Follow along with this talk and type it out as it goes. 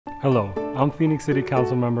Hello, I'm Phoenix City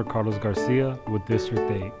Council Member Carlos Garcia with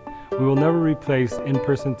District 8. We will never replace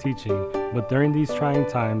in-person teaching, but during these trying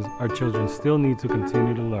times, our children still need to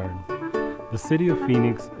continue to learn. The City of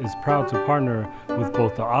Phoenix is proud to partner with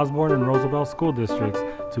both the Osborn and Roosevelt school districts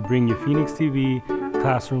to bring you PHXTV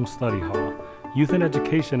Classroom Study Hall. Youth and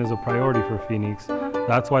education is a priority for Phoenix.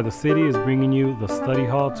 That's why the city is bringing you the study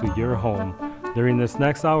hall to your home during this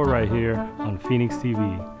next hour right here on Phoenix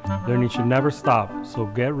TV. Learning should never stop, so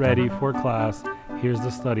get ready for class. Here's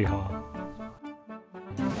the study hall.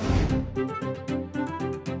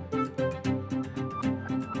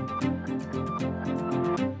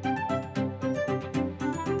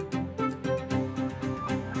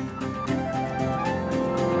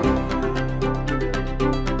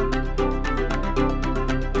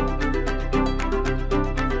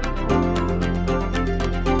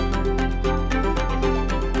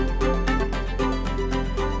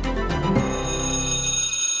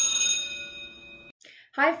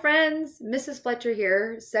 Hi friends, Mrs. Fletcher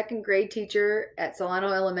here, second grade teacher at Solano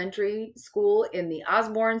Elementary School in the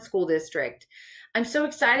Osborn School District. I'm so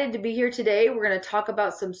excited to be here today. We're going to talk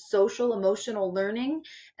about some social emotional learning,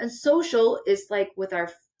 and social is like with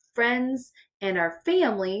our friends and our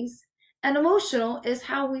families, and emotional is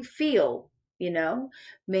how we feel,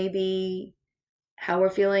 maybe how we're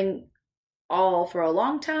feeling all for a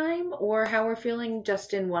long time or how we're feeling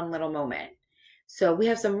just in one little moment. So we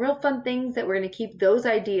have some real fun things that we're going to keep those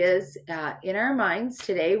ideas in our minds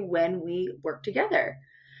today when we work together.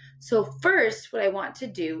 So first, what I want to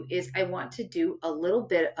do is I want to do a little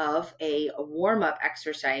bit of a warm-up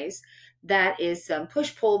exercise that is some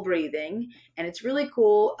push-pull breathing, and it's really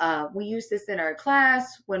cool. We use this in our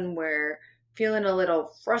class when we're feeling a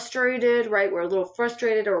little frustrated, right? We're a little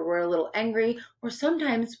frustrated or we're a little angry, or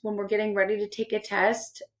sometimes when we're getting ready to take a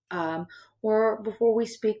test or before we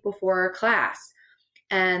speak before our class.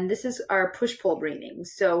 And this is our push-pull breathing.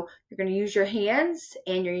 So you're going to use your hands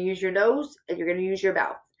and you're going to use your nose and you're going to use your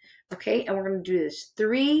mouth. Okay, and we're going to do this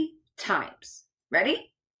 3 times.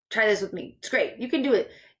 Ready? Try this with me. It's great. You can do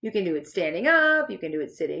it. You can do it standing up. You can do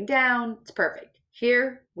it sitting down. It's perfect.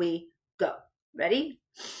 Here we go. Ready?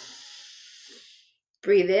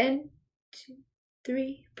 Breathe in. 2,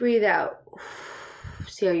 3. Breathe out.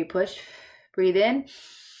 See how you push? Breathe in.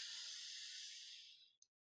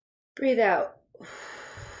 Breathe out.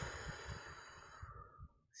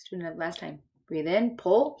 Let's do it last time. Breathe in,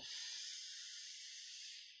 pull.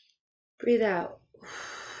 Breathe out.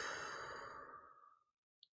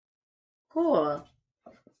 Cool.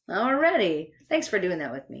 Alrighty. Thanks for doing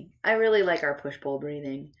that with me. I really like our push-pull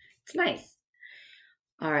breathing. It's nice.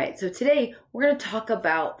 All right, so today we're going to talk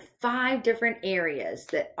about 5 different areas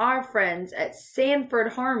that our friends at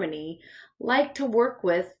Sanford Harmony like to work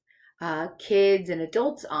with kids and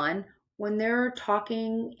adults on when they're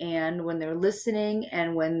talking and when they're listening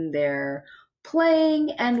and when they're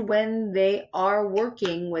playing and when they are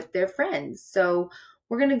working with their friends. So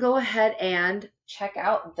we're going to go ahead and check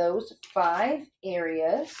out those 5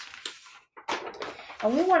 areas.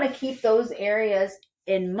 And we want to keep those areas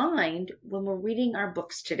in mind when we're reading our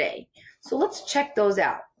books today. So let's check those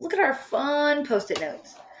out. Look at our fun Post-it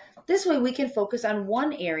notes. This way we can focus on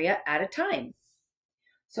one area at a time.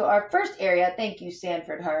 So our first area, thank you,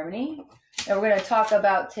 Sanford Harmony, that we're going to talk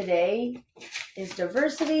about today is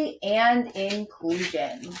diversity and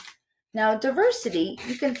inclusion. Now, diversity,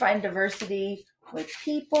 you can find diversity with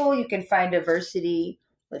people, you can find diversity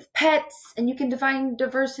with pets, and you can find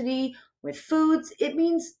diversity with foods. It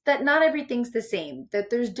means that not everything's the same, that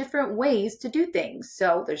there's different ways to do things.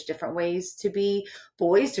 So there's different ways to be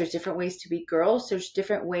boys, there's different ways to be girls, there's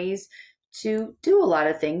different ways to do a lot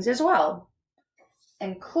of things as well.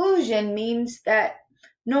 Inclusion means that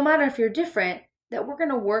no matter if you're different, that we're going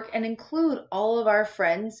to work and include all of our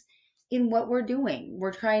friends in what we're doing.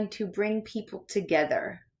 We're trying to bring people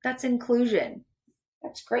together. That's inclusion.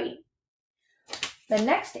 That's great. The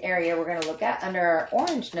next area we're going to look at under our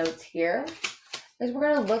orange notes here is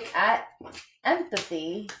we're going to look at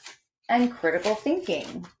empathy and critical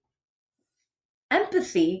thinking.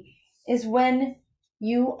 Empathy is when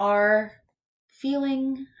you are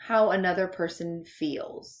feeling how another person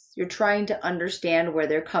feels. You're trying to understand where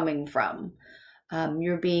they're coming from.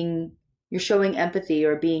 You're showing empathy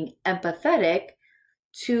or being empathetic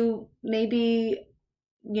to maybe,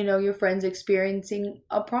 your friend's experiencing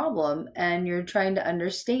a problem and you're trying to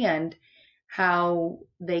understand how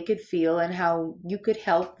they could feel and how you could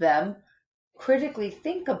help them critically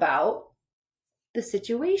think about the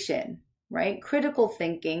situation, right? Critical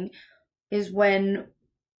thinking is when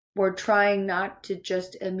we're trying not to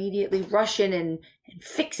just immediately rush in and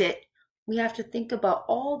fix it. We have to think about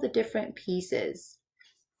all the different pieces.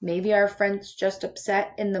 Maybe our friend's just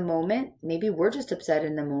upset in the moment. Maybe we're just upset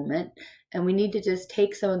in the moment. And we need to just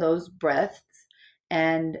take some of those breaths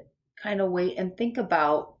and kind of wait and think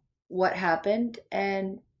about what happened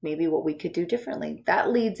and maybe what we could do differently. That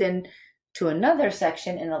leads into another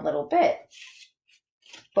section in a little bit.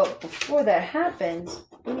 But before that happens,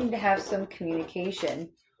 we need to have some communication.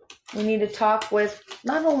 We need to talk with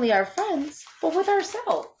not only our friends, but with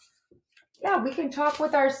ourselves. Yeah, we can talk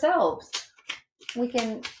with ourselves. We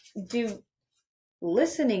can do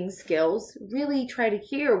listening skills, really try to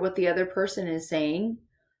hear what the other person is saying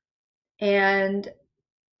and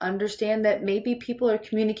understand that maybe people are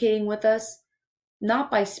communicating with us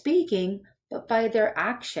not by speaking, but by their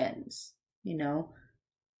actions.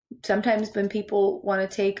 Sometimes when people want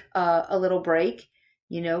to take a little break,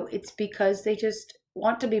 it's because they just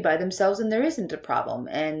want to be by themselves and there isn't a problem.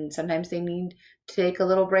 And sometimes they need to take a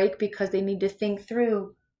little break because they need to think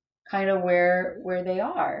through kind of where they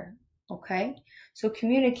are. Okay. So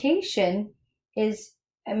communication is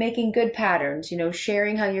making good patterns,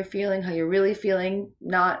 sharing how you're feeling, how you're really feeling,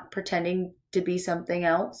 not pretending to be something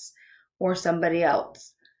else or somebody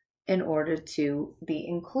else in order to be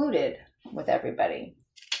included with everybody.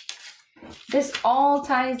 This all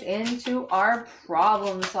ties into our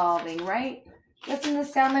problem solving, right? Doesn't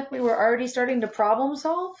this sound like we were already starting to problem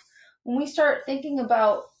solve? When we start thinking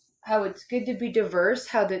about how it's good to be diverse,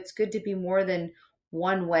 how it's good to be more than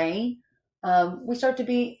one way, we start to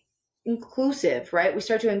be inclusive, right? We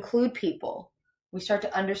start to include people. We start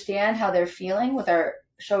to understand how they're feeling with our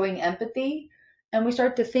showing empathy, and we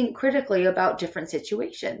start to think critically about different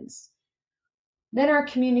situations. Then our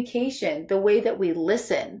communication, the way that we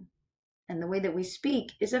listen and the way that we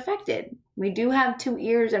speak is affected. We do have 2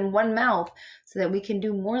 ears and 1 mouth so that we can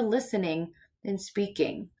do more listening than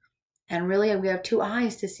speaking. And really, we have 2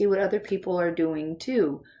 eyes to see what other people are doing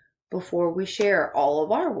too before we share all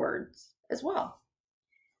of our words as well.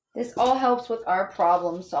 This all helps with our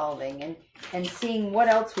problem solving and seeing what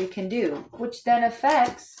else we can do, which then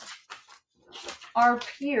affects our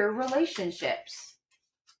peer relationships,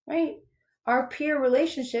 right? Our peer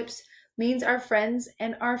relationships means our friends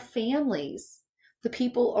and our families, the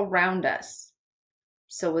people around us.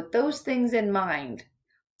 So with those things in mind,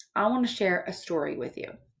 I want to share a story with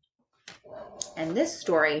you. And this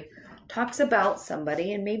story talks about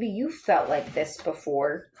somebody, and maybe you felt like this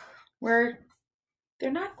before, where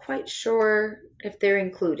they're not quite sure if they're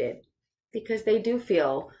included because they do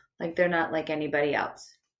feel like they're not like anybody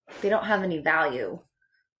else. They don't have any value,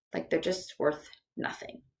 like they're just worth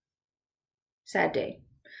nothing. Sad day.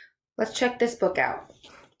 Let's check this book out.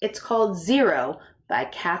 It's called Zero by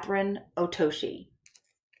Catherine Otoshi.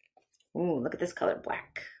 Ooh, look at this color,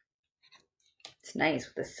 black. It's nice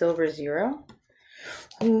with a silver zero.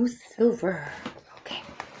 Ooh, silver. Okay.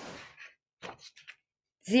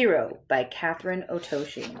 Zero by Catherine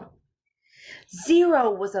Otoshi.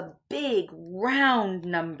 0 was a big, round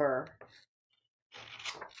number.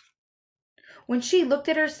 When she looked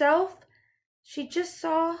at herself, she just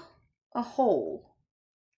saw a hole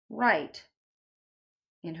right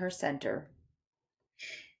in her center.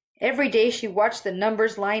 Every day she watched the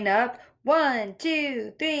numbers line up. 1,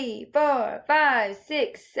 2, 3, 4, 5,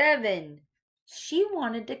 6, 7. She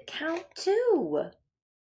wanted to count too.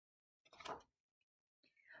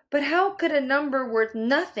 But how could a number worth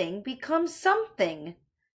nothing become something?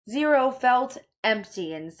 0 felt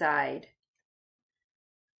empty inside.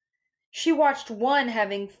 She watched 1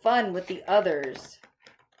 having fun with the others.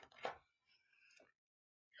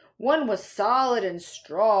 1 was solid and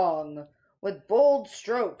strong, with bold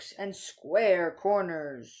strokes and square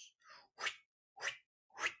corners.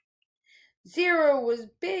 0 was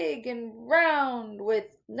big and round,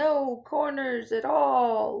 with no corners at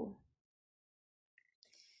all.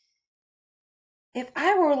 If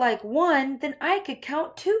I were like 1, then I could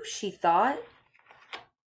count too, she thought.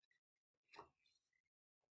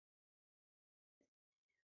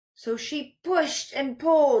 So she pushed and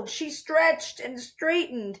pulled, she stretched and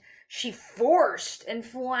straightened, she forced and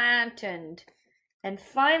flattened, and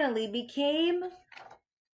finally became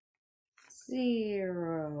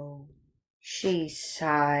 0. She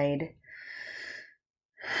sighed.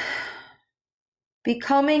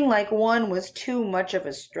 Becoming like 1 was too much of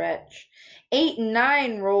a stretch. 8 and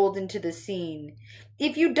 9 rolled into the scene.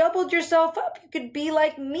 If you doubled yourself up, you could be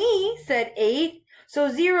like me, said 8. So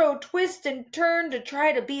 0 twisted and turned to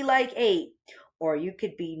try to be like 8. Or you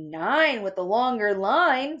could be 9 with a longer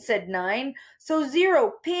line, said 9. So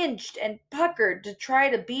 0 pinched and puckered to try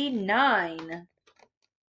to be 9.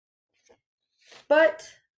 But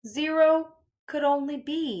 0 could only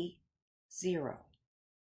be 0.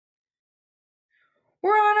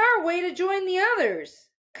 We're on our way to join the others.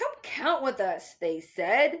 count with us, they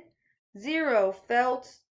said. Zero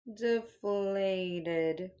felt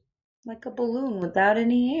deflated, like a balloon without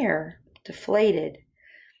any air. Deflated.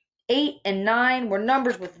 8 and 9 were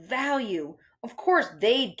numbers with value. Of course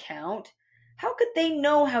they'd count. How could they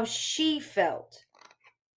know how she felt?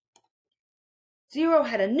 Zero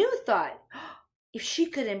had a new thought. If she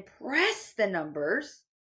could impress the numbers,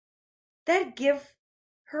 that'd give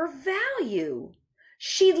her value.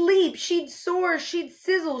 She'd leap, she'd soar, she'd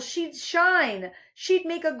sizzle, she'd shine. She'd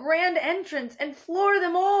make a grand entrance and floor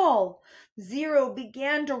them all. Zero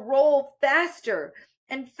began to roll faster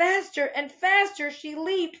and faster and faster. She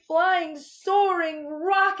leaped, flying, soaring,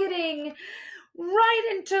 rocketing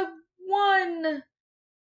right into 1,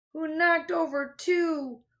 who knocked over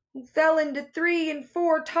 2, who fell into 3 and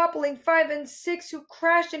 4, toppling 5 and 6, who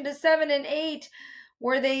crashed into 7 and 8,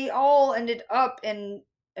 where they all ended up in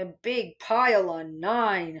a big pile on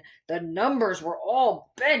 9. The numbers were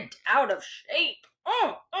all bent out of shape.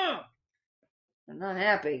 I'm not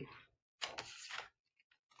happy.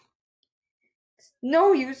 It's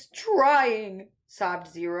no use trying, sobbed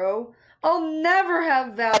Zero. I'll never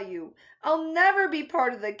have value. I'll never be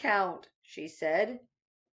part of the count, she said.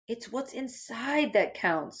 It's what's inside that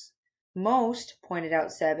counts. Most, pointed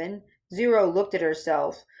out 7. Zero looked at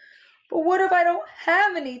herself. But what if I don't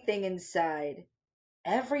have anything inside?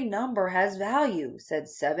 Every number has value, said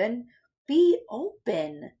 7. Be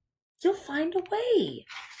open. You'll find a way.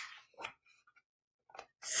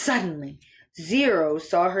 Suddenly, Zero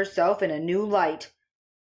saw herself in a new light.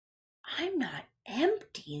 I'm not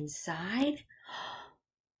empty inside.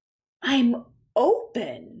 I'm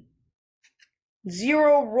open.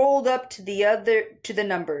 Zero rolled up to the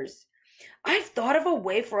numbers. I've thought of a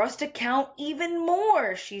way for us to count even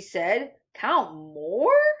more, she said. Count more?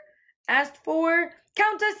 Asked 4.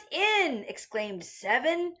 Count us in, exclaimed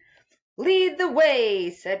 7. Lead the way,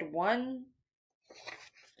 said 1.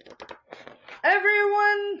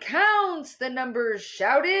 Everyone counts, the numbers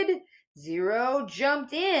shouted. Zero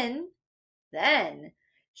jumped in. Then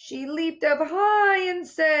she leaped up high and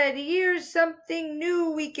said, here's something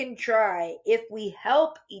new we can try. If we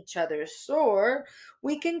help each other soar,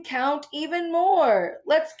 we can count even more.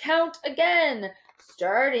 Let's count again,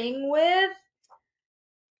 starting with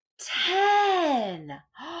 10.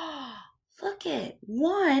 Look at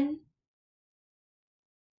 1.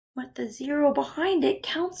 With the 0 behind it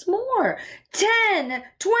counts more. 10,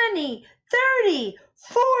 20, 30,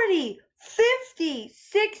 40, 50,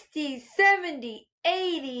 60, 70,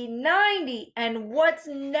 80, 90. And what's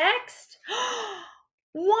next?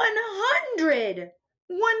 100,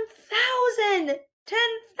 1,000,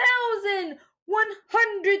 10,000,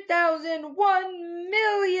 100,000,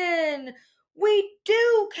 1,000,000. We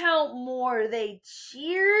do count more, they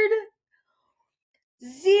cheered.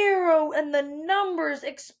 0 and the numbers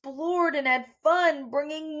explored and had fun,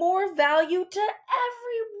 bringing more value to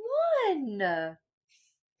everyone.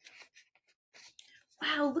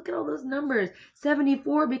 Wow, look at all those numbers.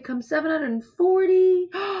 74 becomes 740.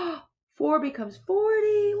 4 becomes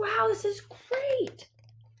 40. Wow, this is great.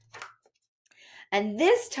 And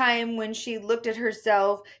this time when she looked at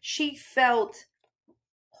herself, she felt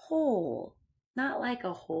whole. Not like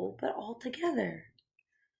a whole, but all together.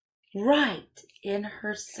 Right in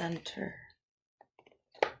her center.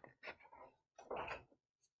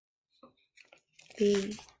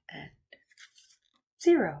 The end.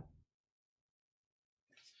 0.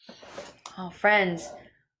 Oh, friends,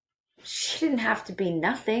 she didn't have to be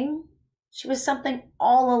nothing. She was something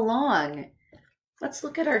all along. Let's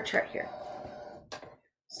look at our chart here.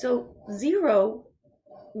 So 0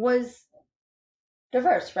 was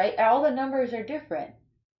diverse, right? All the numbers are different.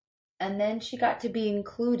 And then she got to be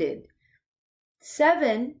included.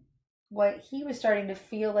 7, what he was starting to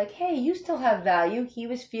feel like, hey, you still have value. He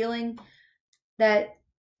was feeling that,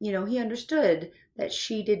 he understood that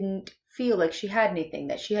she didn't feel like she had anything,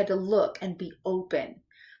 that she had to look and be open.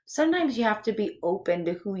 Sometimes you have to be open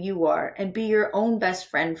to who you are and be your own best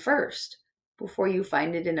friend first before you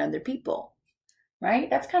find it in other people, right?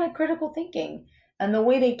 That's kind of critical thinking. And the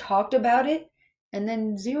way they talked about it, and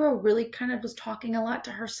then 0 really kind of was talking a lot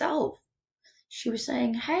to herself. She was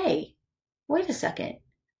saying, hey, wait a second.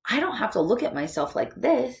 I don't have to look at myself like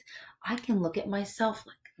this. I can look at myself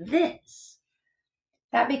like this.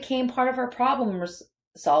 That became part of her problem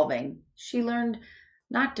solving. She learned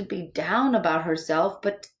not to be down about herself,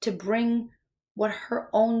 but to bring what her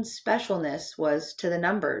own specialness was to the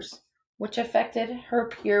numbers, which affected her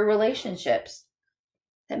peer relationships.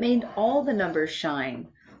 That made all the numbers shine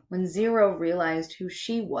when 0 realized who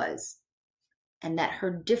she was, and that her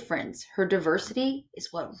difference, her diversity,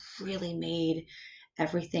 is what really made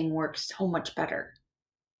everything work so much better.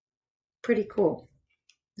 Pretty cool.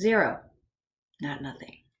 0, not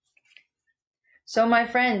nothing. So my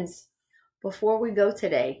friends, before we go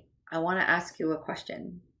today, I want to ask you a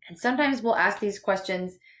question. And sometimes we'll ask these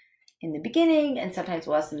questions in the beginning, and sometimes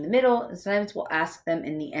we'll ask them in the middle, and sometimes we'll ask them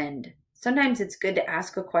in the end. Sometimes it's good to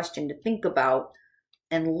ask a question to think about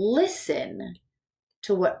and listen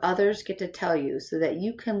to what others get to tell you so that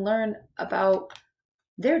you can learn about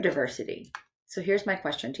their diversity. So here's my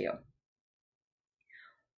question to you.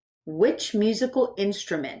 Which musical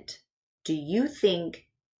instrument do you think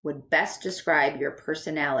would best describe your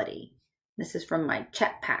personality? This is from my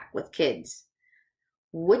chat pack with kids.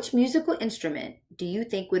 Which musical instrument do you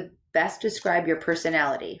think would best describe your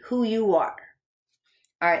personality, who you are?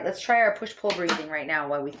 All right, let's try our push-pull breathing right now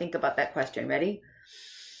while we think about that question. Ready?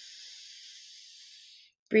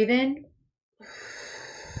 Breathe in.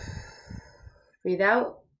 Breathe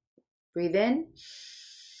out. Breathe in.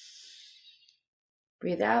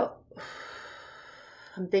 Breathe out.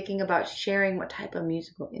 I'm thinking about sharing what type of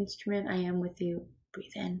musical instrument I am with you.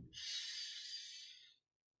 Breathe in.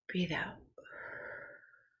 Breathe out.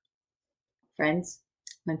 Friends,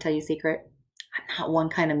 I'm going to tell you a secret. I'm not one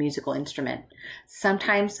kind of musical instrument.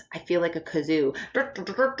 Sometimes I feel like a kazoo when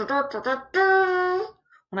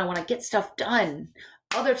I want to get stuff done.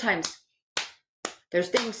 Other times, there's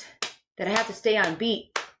things that I have to stay on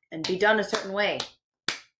beat and be done a certain way,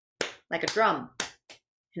 like a drum.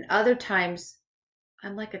 And other times,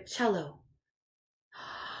 I'm like a cello.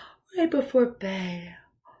 Right before bed,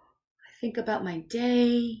 I think about my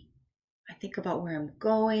day. I think about where I'm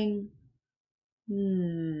going.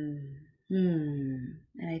 And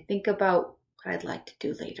I think about what I'd like to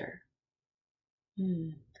do later.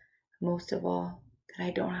 Most of all, that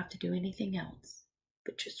I don't have to do anything else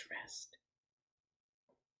but just rest.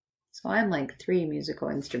 So I'm like 3 musical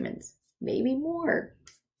instruments, maybe more.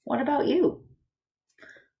 What about you?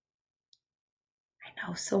 I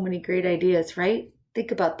know, so many great ideas, right?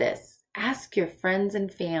 Think about this. Ask your friends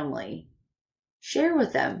and family. Share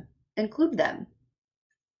with them. Include them.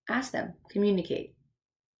 Ask them. Communicate.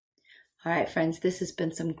 All right, friends, this has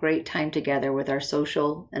been some great time together with our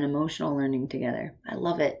social and emotional learning together. I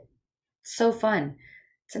love it. It's so fun.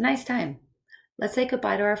 It's a nice time. Let's say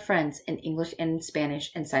goodbye to our friends in English and Spanish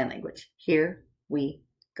and sign language. Here we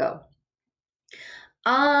go.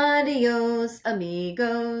 Adios,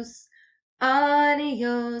 amigos.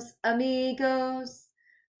 Adios, amigos.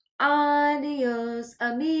 Adios,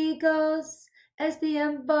 amigos. Es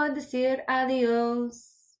tiempo de decir adios.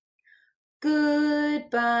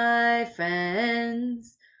 Goodbye,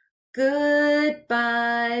 friends.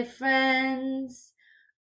 Goodbye, friends.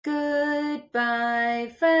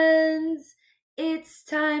 Goodbye, friends. It's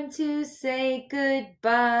time to say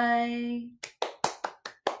goodbye.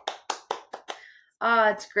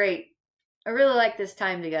 It's great. I really like this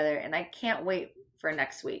time together, and I can't wait for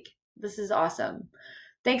next week. This is awesome.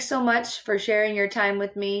 Thanks so much for sharing your time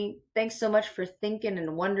with me. Thanks so much for thinking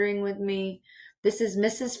and wondering with me. This is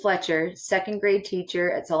Mrs. Fletcher, 2nd grade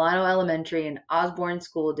teacher at Solano Elementary in Osborn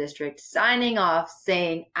School District, signing off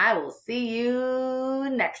saying, I will see you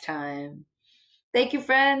next time. Thank you,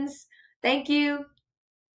 friends. Thank you.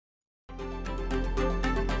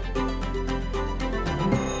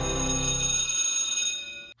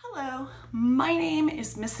 Hello, my name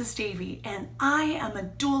is Mrs. Davey, and I am a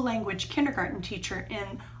dual language kindergarten teacher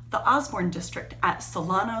in the Osborn district at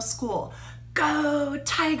Solano School. Go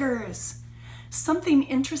Tigers! Something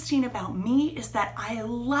interesting about me is that I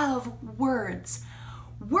love words.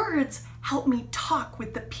 Words help me talk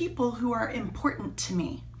with the people who are important to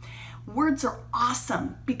me. Words are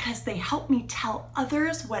awesome because they help me tell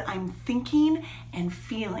others what I'm thinking and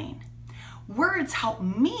feeling. Words help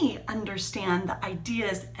me understand the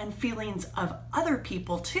ideas and feelings of other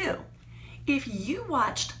people too. If you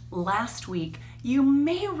watched last week, you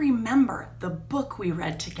may remember the book we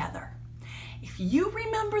read together. If you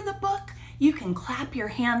remember the book, you can clap your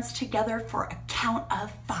hands together for a count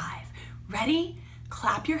of 5. Ready?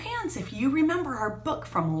 Clap your hands if you remember our book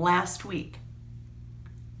from last week.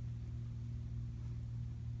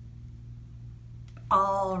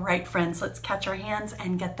 All right, friends, let's catch our hands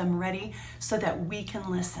and get them ready so that we can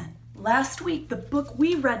listen. Last week, the book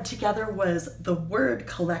we read together was The Word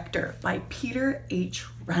Collector by Peter H.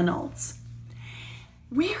 Reynolds.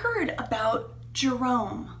 We heard about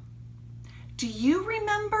Jerome. Do you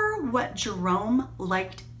remember what Jerome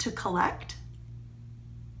liked to collect?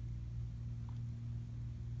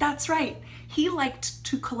 That's right, he liked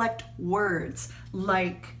to collect words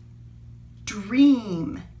like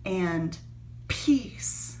dream and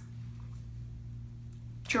peace.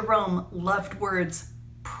 Jerome loved words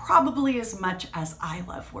probably as much as I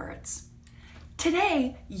love words.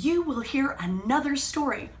 Today, you will hear another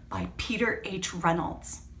story by Peter H.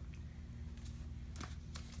 Reynolds.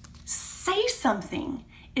 Say Something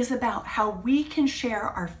is about how we can share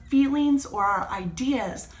our feelings or our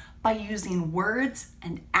ideas by using words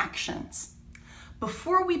and actions.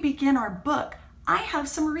 Before we begin our book, I have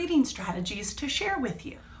some reading strategies to share with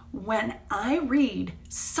you. When I read,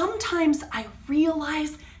 sometimes I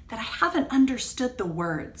realize that I haven't understood the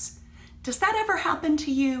words. Does that ever happen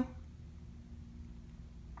to you?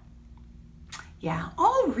 Yeah,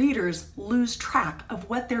 all readers lose track of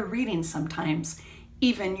what they're reading sometimes,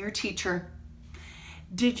 even your teacher.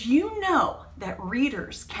 Did you know that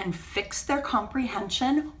readers can fix their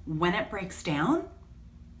comprehension when it breaks down?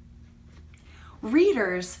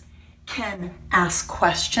 Readers can ask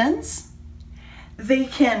questions, they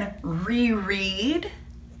can reread,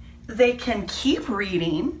 they can keep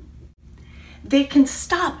reading, they can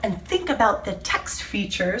stop and think about the text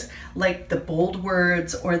features like the bold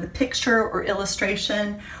words or the picture or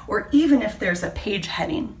illustration, or even if there's a page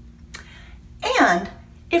heading. And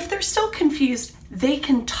if they're still confused, they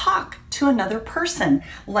can talk to another person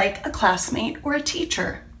like a classmate or a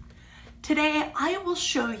teacher. Today, I will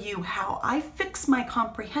show you how I fix my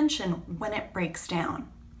comprehension when it breaks down.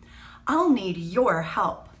 I'll need your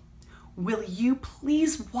help. Will you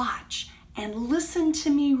please watch and listen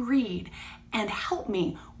to me read and help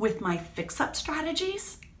me with my fix-up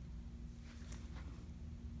strategies?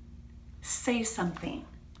 Say Something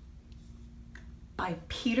by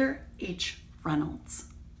Peter H. Reynolds.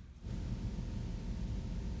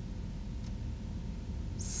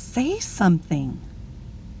 Say something.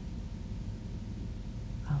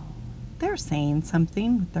 Oh, they're saying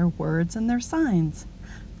something with their words and their signs.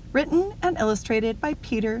 Written and illustrated by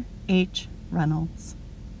Peter H. Reynolds.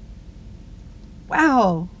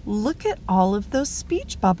 Wow, look at all of those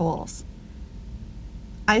speech bubbles.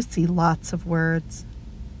 I see lots of words.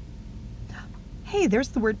 Hey, there's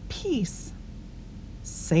the word peace.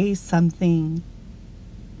 Say Something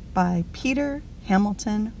by Peter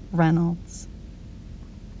Hamilton Reynolds.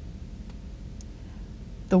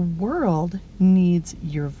 The world needs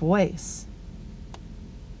your voice.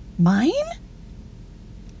 Mine?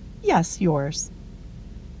 Yes, yours.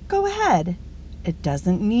 Go ahead. It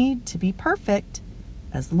doesn't need to be perfect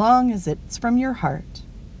as long as it's from your heart.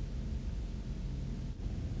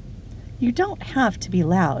 You don't have to be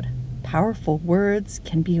loud. Powerful words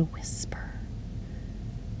can be a whisper.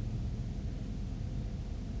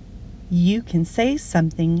 You can say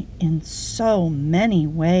something in so many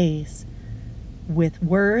ways. With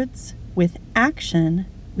words, with action,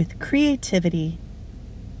 with creativity.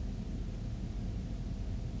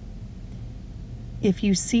 If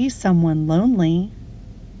you see someone lonely,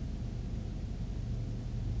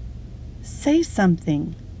 say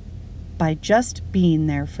something by just being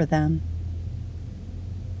there for them.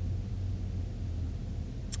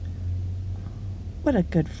 What a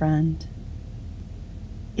good friend.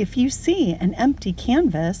 If you see an empty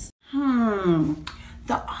canvas,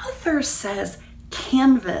 The author says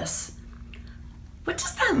canvas. What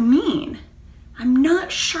does that mean? I'm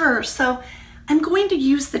not sure, so I'm going to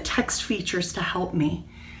use the text features to help me.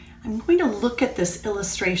 I'm going to look at this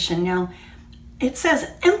illustration. Now, it says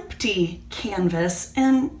empty canvas,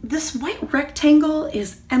 and this white rectangle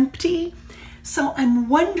is empty, so I'm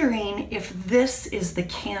wondering if this is the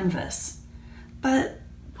canvas. But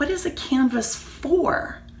what is a canvas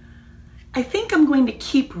for? I think I'm going to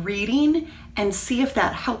keep reading and see if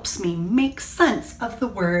that helps me make sense of the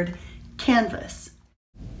word canvas.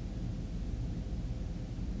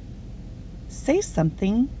 say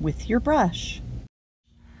something with your brush.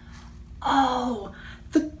 Oh,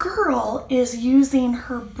 the girl is using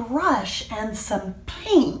her brush and some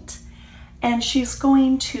paint, and she's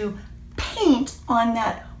going to paint on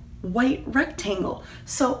that white rectangle.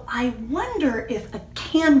 So I wonder if a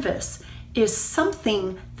canvas is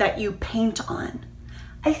something that you paint on.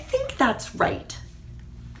 I think that's right.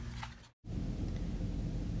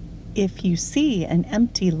 If you see an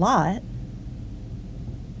empty lot,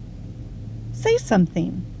 say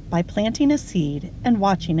something by planting a seed and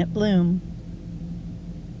watching it bloom.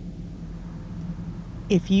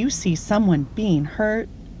 If you see someone being hurt,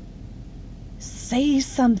 say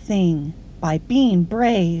something by being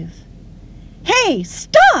brave. Hey,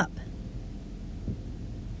 stop!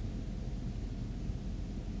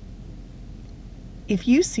 If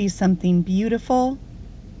you see something beautiful,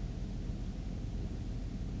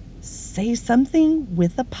 say something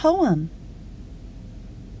with a poem.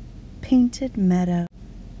 Painted meadow,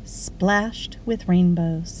 splashed with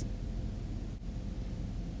rainbows.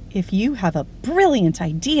 If you have a brilliant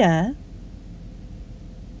idea,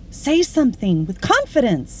 say something with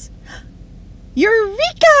confidence.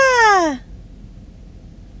 Eureka!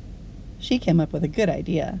 She came up with a good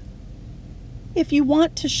idea. If you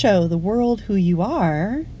want to show the world who you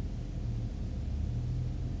are,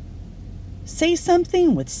 say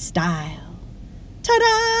something with style.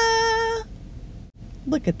 Ta-da!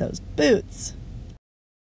 Look at those boots.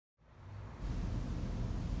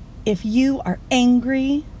 If you are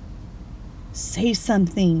angry, say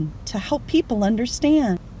something to help people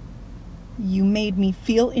understand. You made me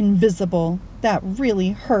feel invisible. That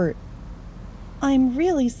really hurt. I'm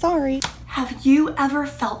really sorry. Have you ever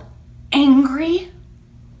felt angry?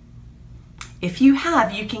 If you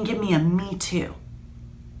have, you can give me a me too.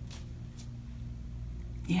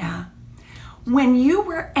 Yeah. When you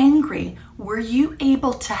were angry, were you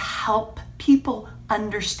able to help people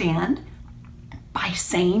understand by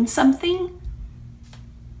saying something?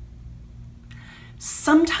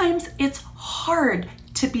 Sometimes it's hard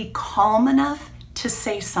to be calm enough to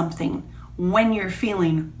say something when you're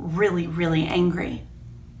feeling really, really angry.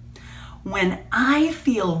 When I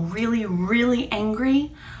feel really, really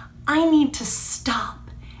angry, I need to stop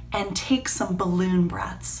and take some balloon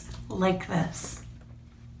breaths like this.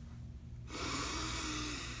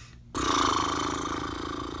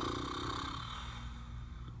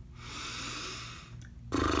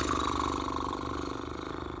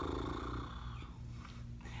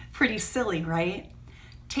 Pretty silly, right?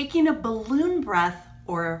 Taking a balloon breath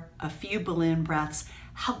or a few balloon breaths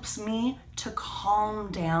helps me to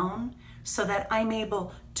calm down so that I'm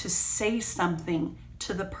able to say something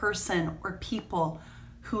to the person or people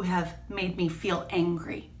who have made me feel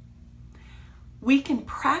angry. We can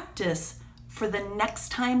practice for the next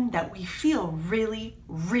time that we feel really,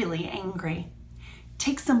 really angry.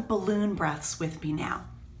 Take some balloon breaths with me now.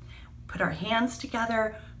 Put our hands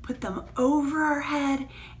together, put them over our head,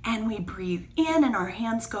 and we breathe in and our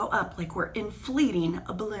hands go up like we're inflating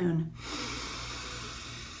a balloon.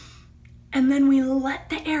 And then we let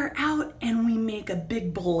the air out and we make a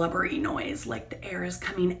big blubbery noise like the air is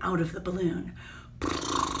coming out of the balloon.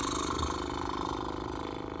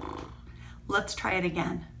 Let's try it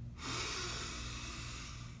again.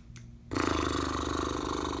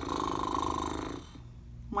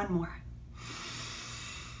 One more.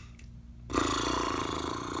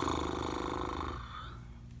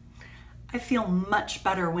 I feel much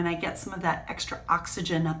better when I get some of that extra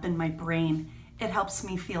oxygen up in my brain. It helps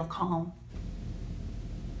me feel calm.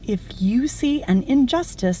 If you see an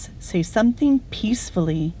injustice, say something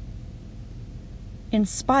peacefully.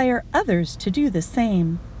 Inspire others to do the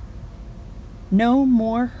same. No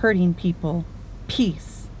more hurting people.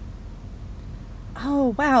 Peace.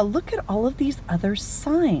 Oh, wow, look at all of these other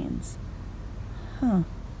signs.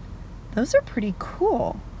 Those are pretty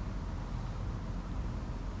cool.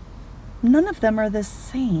 None of them are the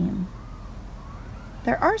same.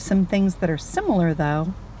 There are some things that are similar,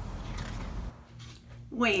 though.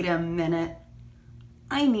 Wait a minute.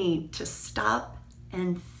 I need to stop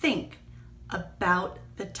and think about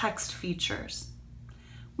the text features.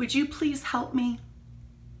 Would you please help me?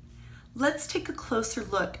 Let's take a closer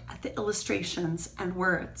look at the illustrations and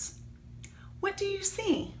words. What do you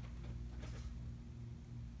see?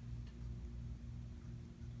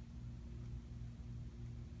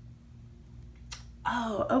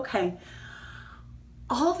 Oh, okay.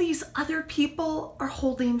 All these other people are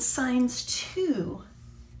holding signs too,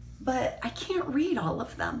 but I can't read all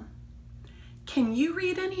of them. Can you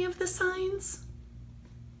read any of the signs?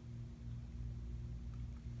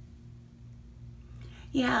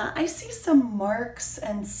 Yeah, I see some marks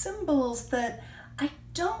and symbols that I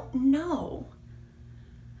don't know.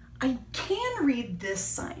 I can read this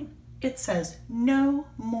sign. It says, no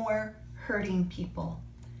more hurting people.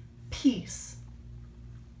 Peace.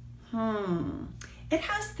 It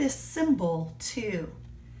has this symbol too.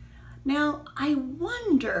 Now, I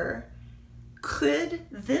wonder, could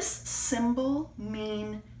this symbol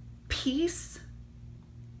mean peace?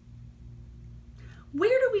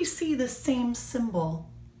 Where do we see the same symbol?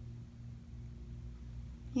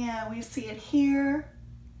 Yeah, we see it here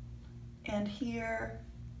and here.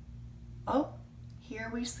 Oh, here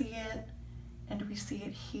we see it, and we see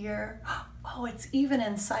it here. Oh, it's even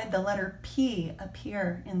inside the letter P up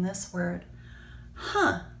here in this word.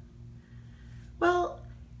 Well,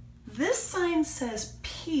 this sign says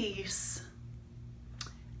peace,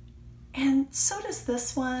 and so does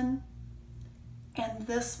this one, and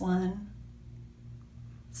this one.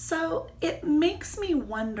 So it makes me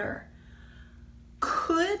wonder,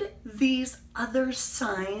 could these other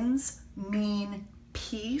signs mean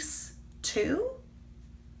peace too?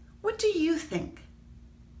 What do you think?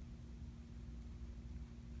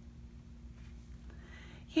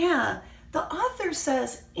 Yeah, The author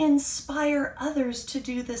says, inspire others to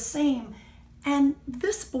do the same. And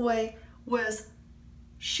this boy was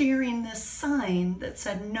sharing this sign that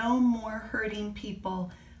said, no more hurting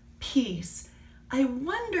people, peace. I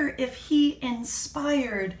wonder if he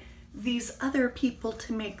inspired these other people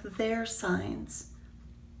to make their signs.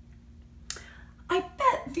 I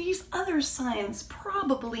bet these other signs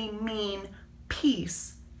probably mean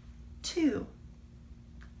peace too.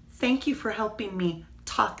 Thank you for helping me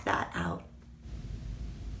talk that out.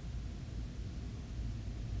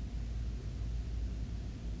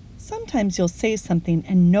 Sometimes you'll say something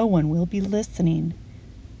and no one will be listening,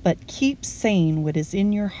 but keep saying what is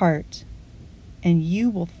in your heart, and you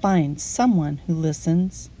will find someone who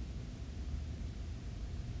listens.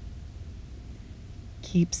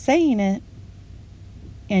 Keep saying it,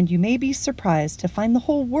 and you may be surprised to find the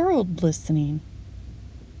whole world listening.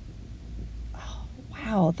 Oh,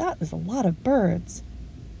 wow, that is a lot of birds.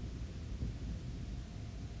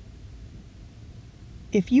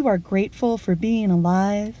 If you are grateful for being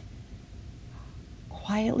alive,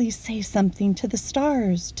 quietly say something to the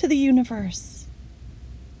stars, to the universe.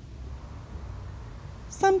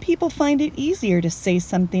 Some people find it easier to say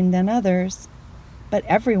something than others, but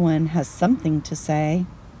everyone has something to say.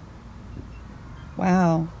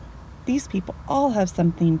 Wow, these people all have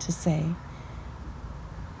something to say.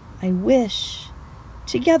 I wish.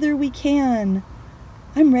 Together we can.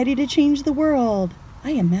 I'm ready to change the world.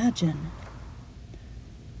 I imagine.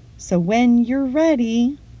 So when you're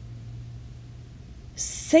ready,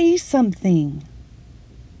 say something.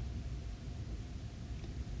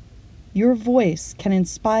 Your voice can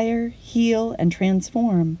inspire, heal, and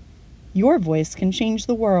transform. Your voice can change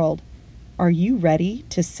the world. Are you ready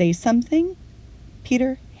to say something?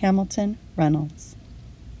 Peter Hamilton Reynolds.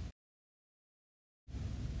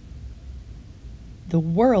 The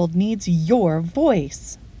world needs your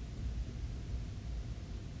voice.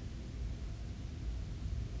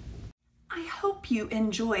 I hope you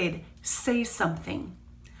enjoyed Say Something.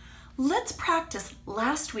 Let's practice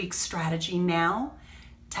last week's strategy now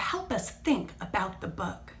to help us think about the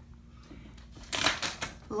book.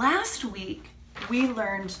 Last week, we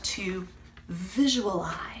learned to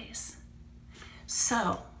visualize.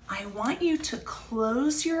 So I want you to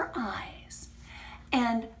close your eyes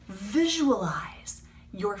and visualize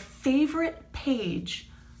your favorite page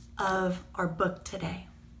of our book today.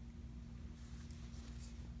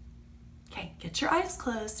 Okay, get your eyes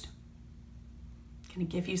closed. I'm going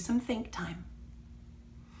to give you some think time.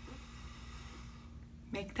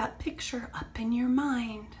 Make that picture up in your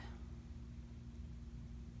mind.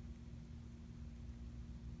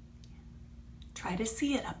 Try to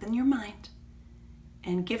see it up in your mind.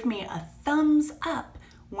 And give me a thumbs up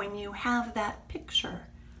when you have that picture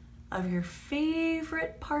of your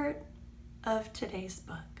favorite part of today's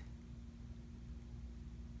book.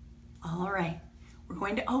 All right, we're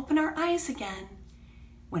going to open our eyes again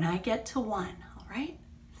when I get to 1, all right?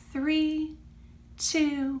 3,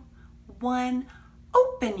 2, 1,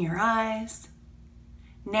 open your eyes.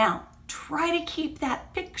 Now, try to keep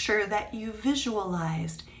that picture that you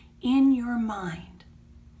visualized in your mind.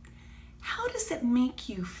 How does it make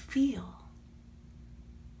you feel?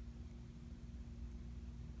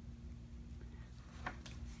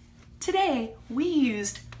 Today, we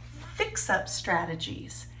used fix-up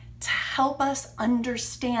strategies to help us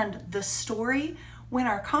understand the story when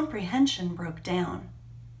our comprehension broke down.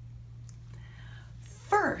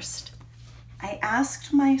 First, I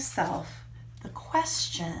asked myself the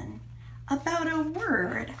question about a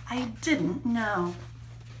word I didn't know.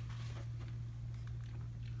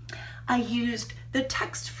 I used the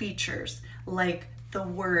text features like the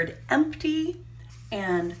word empty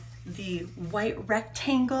and the white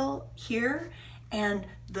rectangle here and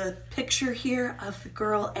the picture here of the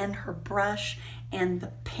girl and her brush and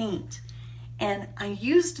the paint. And I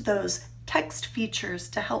used those text features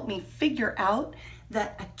to help me figure out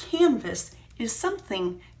that a canvas is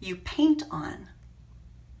something you paint on.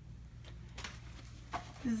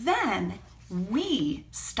 Then we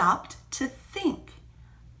stopped to think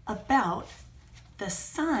about the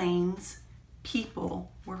signs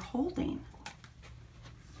people were holding.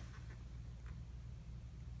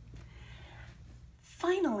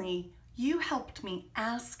 Finally, you helped me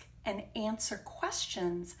ask and answer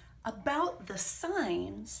questions about the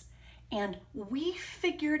signs, and we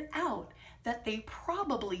figured out that they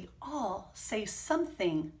probably all say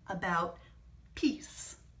something about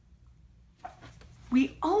peace.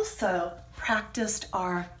 We also practiced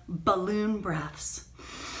our balloon breaths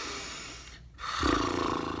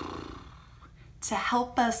to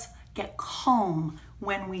help us get calm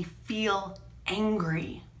when we feel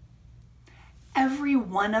angry. Every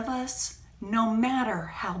one of us no matter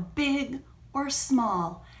how big or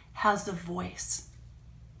small, has a voice.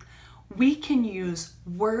 We can use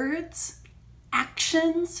words,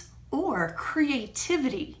 actions, or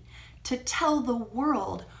creativity to tell the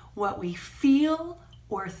world what we feel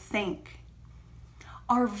or think.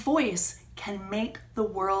 Our voice can make the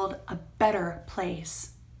world a better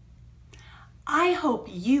place. I hope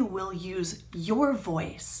you will use your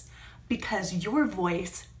voice because your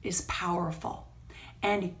voice is powerful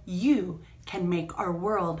and you can make our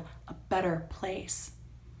world a better place.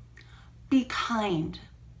 Be kind.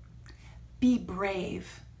 Be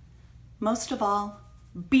brave. Most of all,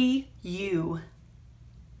 be you.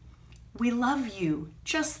 We love you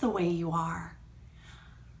just the way you are.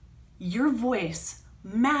 Your voice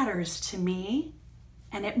matters to me,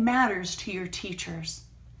 and it matters to your teachers.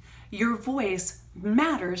 Your voice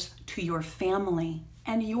matters to your family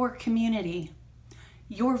and your community.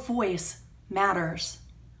 Your voice matters.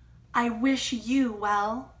 I wish you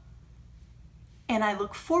well, and I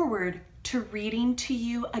look forward to reading to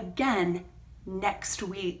you again next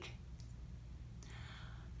week.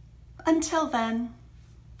 Until then,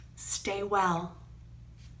 stay well.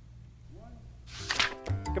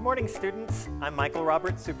 Good morning, students. I'm Michael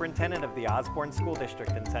Roberts, Superintendent of the Osborn School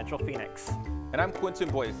District in Central Phoenix. And I'm Quentin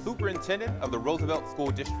Boyd, Superintendent of the Roosevelt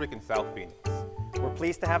School District in South Phoenix. We're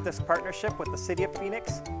pleased to have this partnership with the City of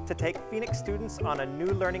Phoenix to take Phoenix students on a new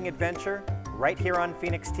learning adventure right here on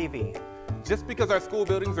Phoenix TV. Just because our school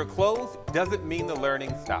buildings are closed doesn't mean the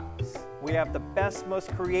learning stops. We have the best,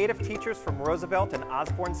 most creative teachers from Roosevelt and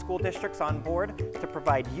Osborn school districts on board to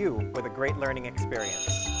provide you with a great learning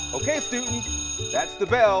experience. Okay, students, that's the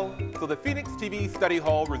bell, so the Phoenix TV Study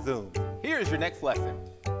Hall resumes. Here's your next lesson.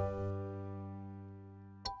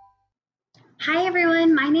 Hi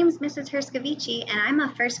everyone, my name is Mrs. Herscovici and I'm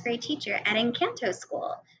a first grade teacher at Encanto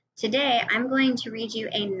School. Today I'm going to read you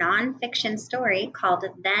a nonfiction story called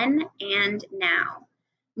Then and Now.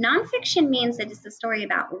 Nonfiction means that it's a story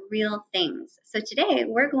about real things. So today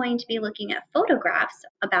we're going to be looking at photographs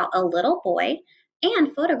about a little boy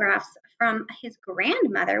and photographs from his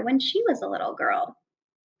grandmother when she was a little girl.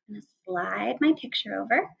 I'm going to slide my picture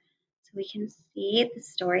over so we can see the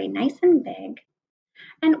story nice and big.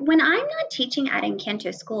 And when I'm not teaching at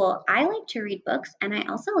Encanto School, I like to read books and I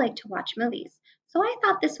also like to watch movies. So I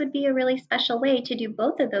thought this would be a really special way to do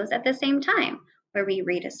both of those at the same time, where we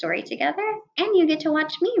read a story together and you get to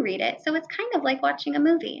watch me read it. So it's kind of like watching a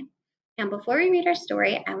movie. And before we read our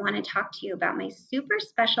story, I want to talk to you about my super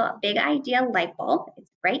special big idea light bulb.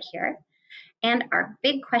 It's right here. And our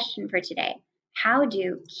big question for today: how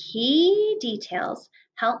do key details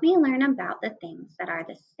help me learn about the things that are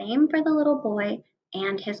the same for the little boy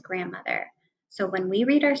and his grandmother? So when we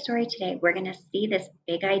read our story today, we're going to see this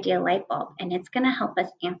big idea light bulb, and it's going to help us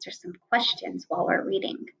answer some questions while we're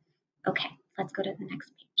reading. Okay, let's go to the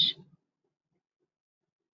next page.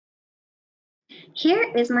 Here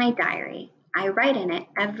is my diary. I write in it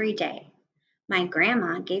every day. My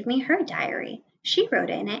grandma gave me her diary. She wrote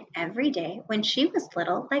in it every day when she was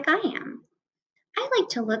little like I am. I like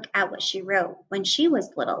to look at what she wrote when she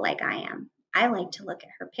was little like I am. I like to look at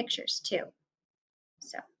her pictures too.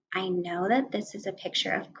 So I know that this is a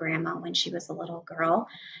picture of Grandma when she was a little girl,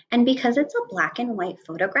 and because it's a black and white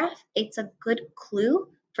photograph, it's a good clue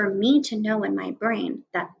for me to know in my brain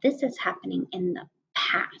that this is happening in the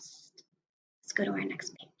past. Let's go to our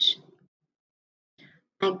next page.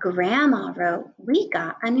 My grandma wrote, "We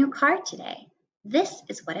got a new car today. This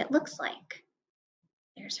is what it looks like."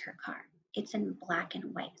 There's her car. It's in black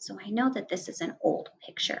and white, so I know that this is an old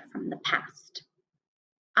picture from the past.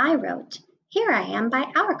 I wrote, "Here I am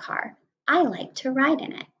by our car. I like to ride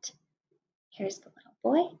in it." Here's the little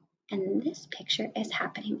boy, and this picture is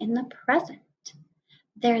happening in the present.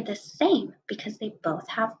 They're the same because they both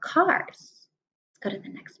have cars. Let's go to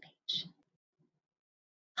the next page.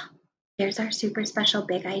 There's our super special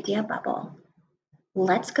big idea bubble.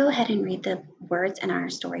 Let's go ahead and read the words in our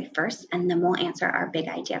story first, and then we'll answer our big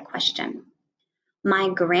idea question. My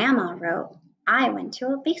grandma wrote, "I went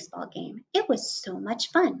to a baseball game. It was so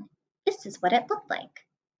much fun. This is what it looked like."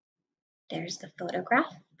 There's the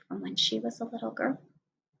photograph from when she was a little girl.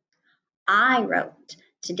 I wrote,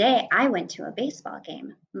 "Today I went to a baseball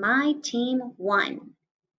game. My team won."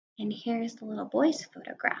 And here's the little boy's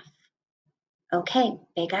photograph. Okay,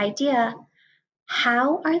 big idea.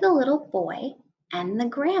 How are the little boy and the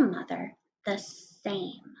grandmother the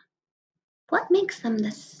same? What makes them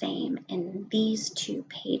the same in these two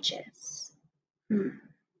pages?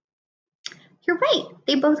 You're right,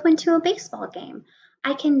 they both went to a baseball game.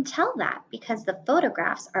 I can tell that because the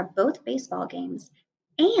photographs are both baseball games,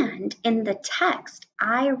 and in the text,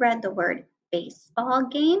 I read the word baseball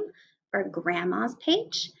game for Grandma's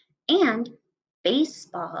page and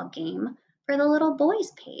baseball game for the little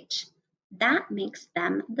boy's page. That makes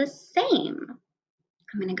them the same.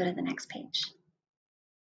 I'm going to go to the next page.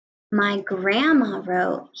 My grandma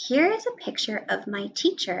wrote, here is a picture of my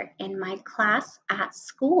teacher in my class at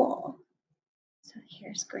school. So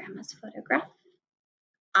here's Grandma's photograph.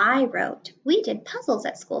 I wrote, we did puzzles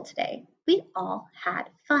at school today. We all had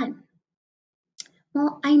fun.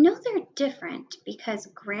 Well, I know they're different because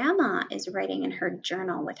Grandma is writing in her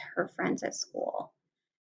journal with her friends at school.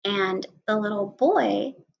 And the little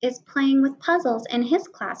boy is playing with puzzles in his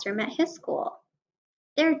classroom at his school.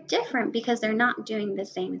 They're different because they're not doing the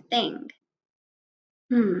same thing.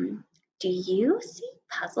 Do you see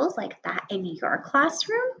puzzles like that in your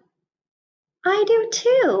classroom? I do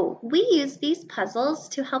too. We use these puzzles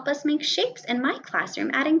to help us make shapes in my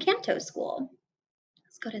classroom at Encanto School.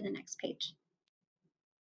 Let's go to the next page.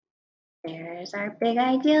 There's our big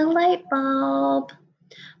idea light bulb.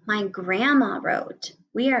 My grandma wrote,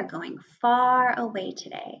 we are going far away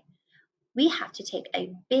today. We have to take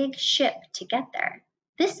a big ship to get there.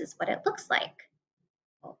 This is what it looks like.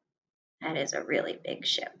 Oh, that is a really big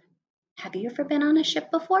ship. Have you ever been on a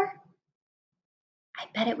ship before? I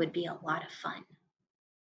bet it would be a lot of fun.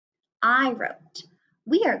 I wrote,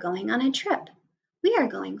 we are going on a trip. We are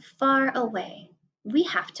going far away. We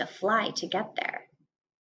have to fly to get there.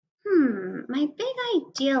 My big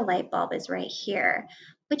idea light bulb is right here,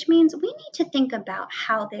 which means we need to think about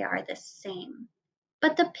how they are the same.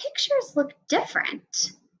 But the pictures look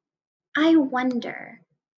different. I wonder,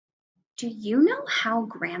 do you know how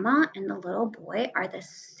Grandma and the little boy are the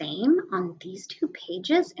same on these two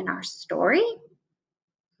pages in our story?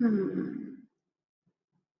 Let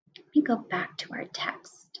me go back to our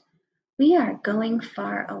text. We are going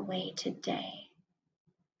far away today.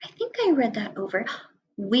 I think I read that over.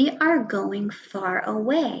 We are going far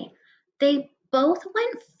away. They both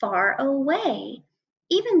went far away.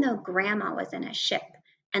 Even though Grandma was in a ship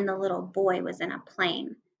and the little boy was in a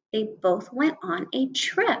plane, they both went on a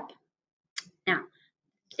trip. Now,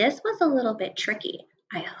 this was a little bit tricky.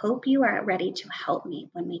 I hope you are ready to help me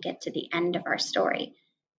when we get to the end of our story.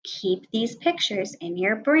 Keep these pictures in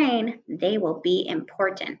your brain. They will be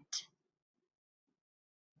important.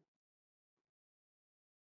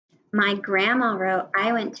 My grandma wrote,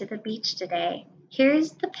 I went to the beach today.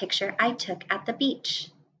 Here's the picture I took at the beach.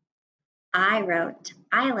 I wrote,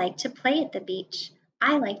 I like to play at the beach.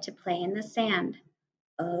 I like to play in the sand.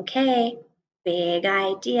 Okay, big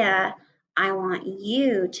idea. I want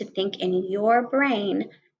you to think in your brain,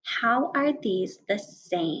 how are these the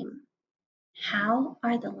same? How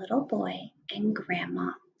are the little boy and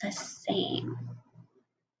Grandma the same?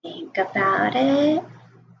 Think about it.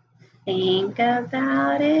 Think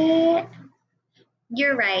about it.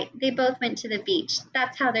 You're right. They both went to the beach.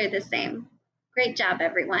 That's how they're the same. Great job,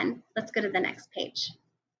 everyone. Let's go to the next page.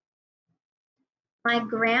 My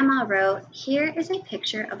grandma wrote, here is a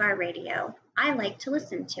picture of our radio. I like to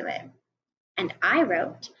listen to it. And I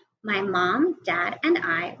wrote, my mom, dad, and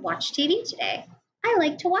I watch TV today. I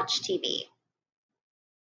like to watch TV.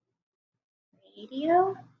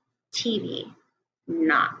 Radio, TV,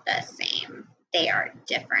 not the same. They are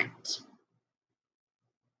different.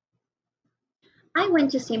 I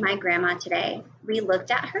went to see my grandma today. We looked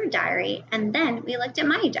at her diary and then we looked at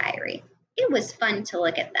my diary. It was fun to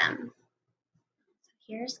look at them. So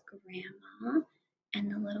here's Grandma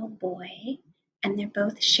and the little boy, and they're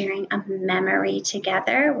both sharing a memory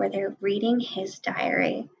together where they're reading his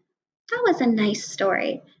diary. That was a nice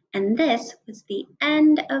story, and this was the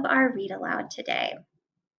end of our read aloud today.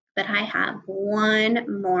 But I have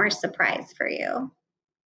one more surprise for you.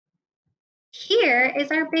 Here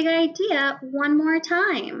is our big idea one more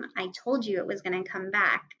time. I told you it was going to come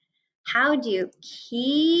back. How do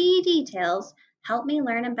key details help me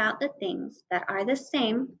learn about the things that are the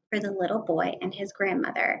same for the little boy and his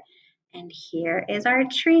grandmother? And here is our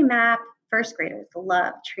tree map. First graders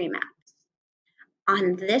love tree maps.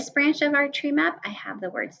 On this branch of our tree map, I have the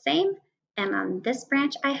word same, and on this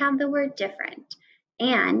branch, I have the word different.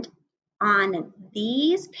 And on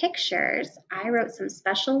these pictures, I wrote some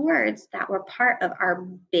special words that were part of our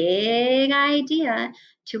big idea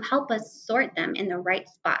to help us sort them in the right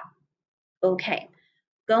spot. Okay,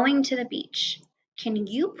 going to the beach. Can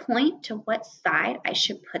you point to what side I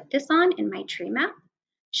should put this on in my tree map?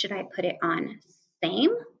 Should I put it on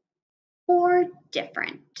same or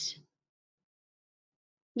different?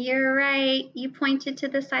 You're right. You pointed to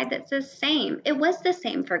the side that says same. It was the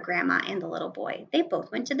same for Grandma and the little boy. They both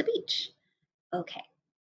went to the beach. Okay,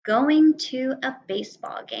 going to a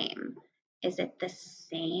baseball game. Is it the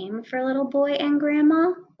same for little boy and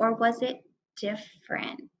Grandma, or was it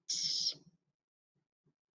different?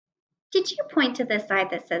 Did you point to the side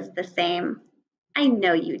that says the same? I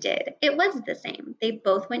know you did. It was the same. They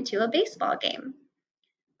both went to a baseball game.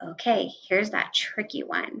 Okay, here's that tricky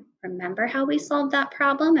one. Remember how we solved that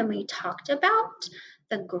problem and we talked about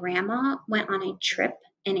the grandma went on a trip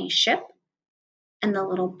in a ship and the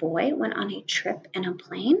little boy went on a trip in a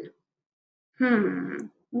plane?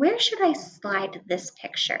 Where should I slide this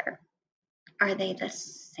picture? Are they the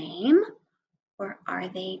same or are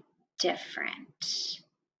they different?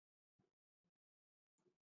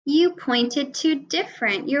 You pointed to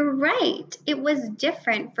different. You're right. It was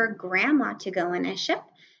different for grandma to go in a ship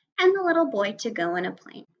and the little boy to go in a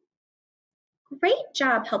plane. Great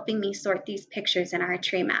job helping me sort these pictures in our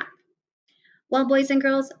tree map. Well, boys and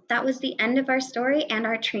girls, that was the end of our story and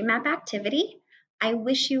our tree map activity. I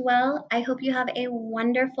wish you well. I hope you have a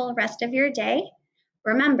wonderful rest of your day.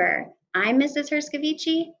 Remember, I'm Mrs.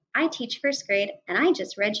 Herskovici. I teach first grade, and I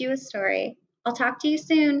just read you a story. I'll talk to you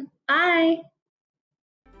soon. Bye.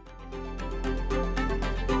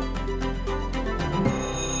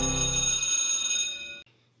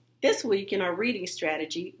 This week in our reading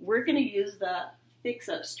strategy, we're going to use the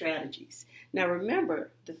fix-up strategies. Now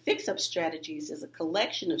remember, the fix-up strategies is a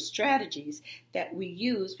collection of strategies that we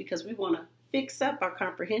use because we want to fix up our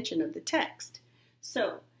comprehension of the text.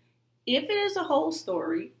 So, if it is a whole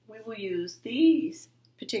story, we will use these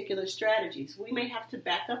particular strategies. We may have to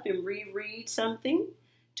back up and reread something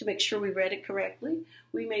to make sure we read it correctly.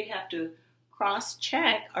 We may have to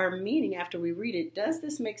cross-check our meaning after we read it. Does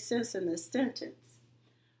this make sense in this sentence?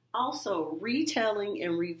 Also, retelling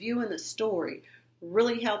and reviewing the story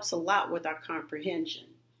really helps a lot with our comprehension.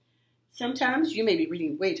 Sometimes you may be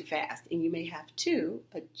reading way too fast and you may have to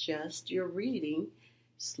adjust your reading,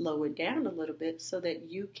 slow it down a little bit so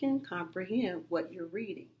that you can comprehend what you're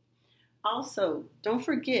reading. Also, don't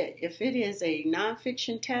forget, if it is a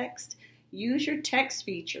nonfiction text, use your text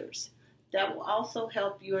features. That will also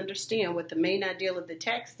help you understand what the main idea of the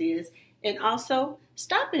text is, and also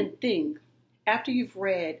stop and think. After you've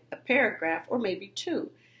read a paragraph or maybe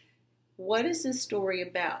two, what is this story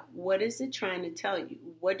about? What is it trying to tell you?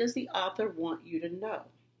 What does the author want you to know?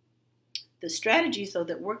 The strategies, though,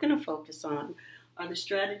 that we're going to focus on are the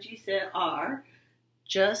strategies that are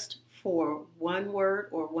just for one word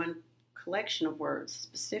or one collection of words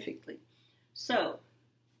specifically. So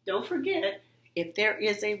don't forget, if there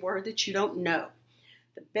is a word that you don't know,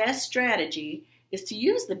 the best strategy is to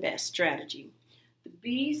use the best strategy. The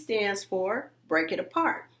B stands for break it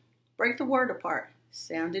apart. Break the word apart,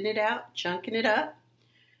 sounding it out, chunking it up.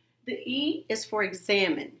 The E is for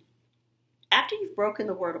examine. After you've broken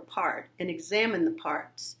the word apart and examined the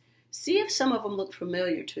parts, see if some of them look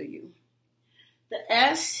familiar to you. The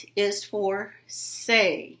S is for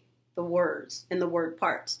say the words and the word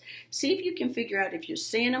parts. See if you can figure out if you're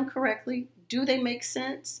saying them correctly. Do they make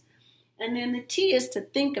sense? And then the T is to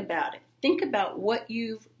think about it. Think about what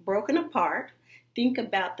you've broken apart. Think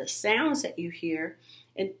about the sounds that you hear,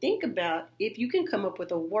 and think about if you can come up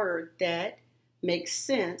with a word that makes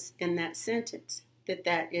sense in that sentence,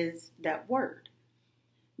 that is that word.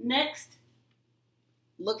 Next,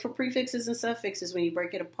 look for prefixes and suffixes when you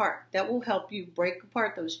break it apart. That will help you break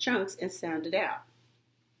apart those chunks and sound it out.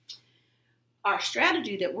 Our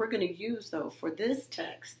strategy that we're going to use, though, for this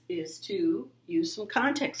text is to use some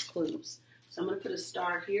context clues. So I'm going to put a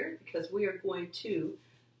star here because we are going to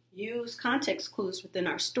use context clues within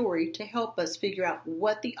our story to help us figure out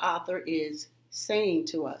what the author is saying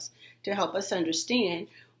to us, to help us understand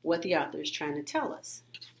what the author is trying to tell us.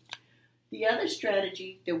 The other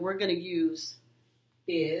strategy that we're going to use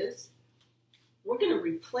is we're going to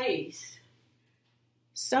replace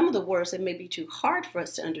some of the words that may be too hard for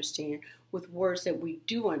us to understand with words that we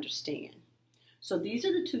do understand. So these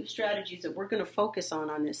are the two strategies that we're going to focus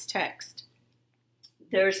on this text.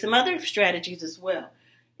 There are some other strategies as well.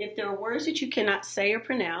 If there are words that you cannot say or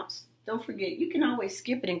pronounce, don't forget, you can always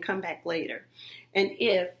skip it and come back later. And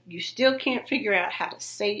if you still can't figure out how to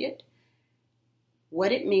say it,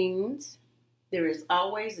 what it means, there is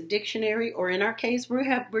always a dictionary, or in our case, we're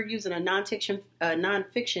using a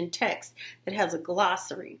nonfiction text that has a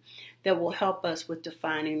glossary that will help us with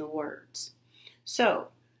defining the words. So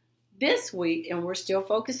this week, and we're still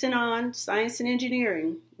focusing on science and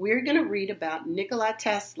engineering, we're going to read about Nikola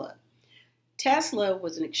Tesla. Tesla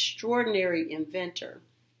was an extraordinary inventor.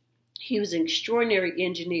 He was an extraordinary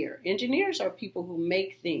engineer. Engineers are people who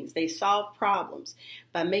make things. They solve problems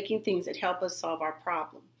by making things that help us solve our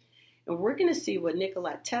problem. And we're going to see what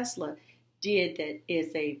Nikola Tesla did that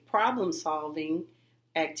is a problem-solving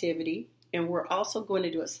activity. And we're also going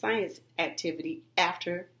to do a science activity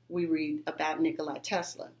after we read about Nikola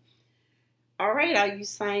Tesla. All right, all you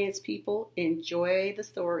science people, enjoy the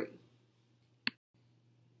story.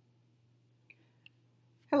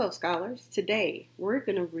 Hello, scholars. Today, we're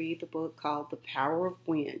going to read the book called The Power of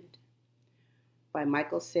Wind by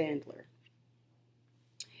Michael Sandler.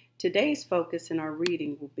 Today's focus in our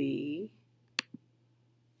reading will be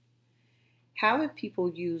how have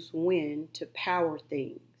people used wind to power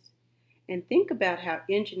things? And think about how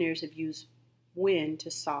engineers have used wind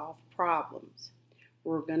to solve problems.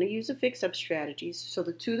 We're going to use a fix-up strategies. So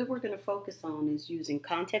the two that we're going to focus on is using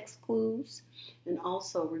context clues and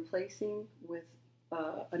also replacing with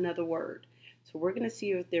another word. So we're going to see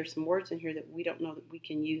if there's some words in here that we don't know that we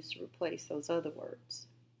can use to replace those other words.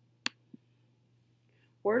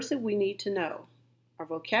 Words that we need to know. Our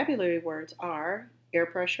vocabulary words are air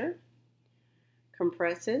pressure,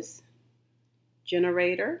 compresses,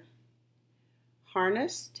 generator,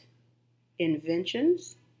 harnessed,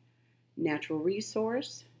 inventions, natural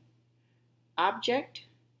resource, object,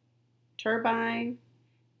 turbine,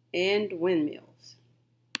 and windmills.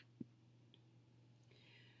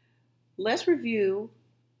 Let's review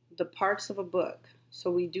the parts of a book.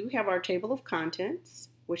 So we do have our table of contents,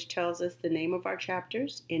 which tells us the name of our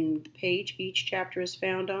chapters and the page each chapter is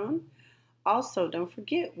found on. Also, don't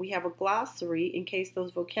forget, we have a glossary in case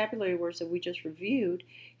those vocabulary words that we just reviewed,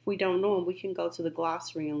 if we don't know them, we can go to the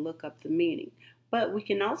glossary and look up the meaning. But we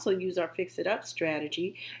can also use our fix-it-up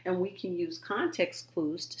strategy, and we can use context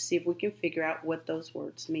clues to see if we can figure out what those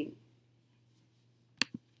words mean.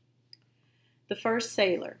 The first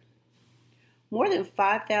sailor. More than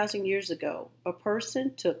 5,000 years ago, a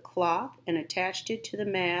person took cloth and attached it to the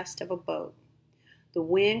mast of a boat. The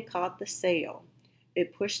wind caught the sail.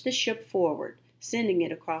 It pushed the ship forward, sending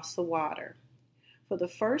it across the water. For the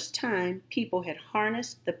first time, people had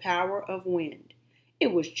harnessed the power of wind.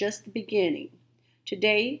 It was just the beginning.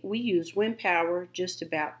 Today, we use wind power just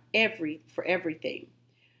about for everything,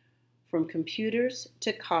 from computers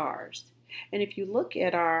to cars. And if you look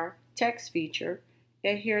at our text feature,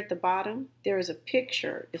 here at the bottom, there is a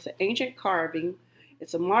picture. It's an ancient carving.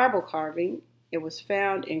 It's a marble carving. It was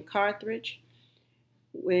found in Carthage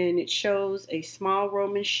when it shows a small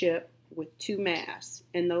Roman ship with two masts,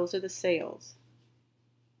 and those are the sails.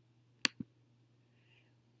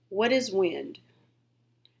 What is wind?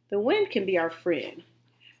 The wind can be our friend.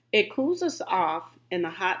 It cools us off in the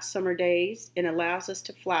hot summer days and allows us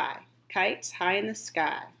to fly, kites high in the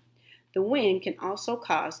sky. The wind can also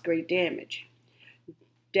cause great damage,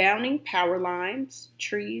 downing power lines,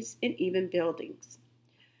 trees, and even buildings.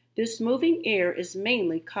 This moving air is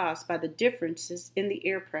mainly caused by the differences in the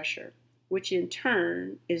air pressure, which in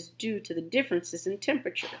turn is due to the differences in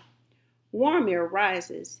temperature. Warm air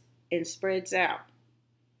rises and spreads out.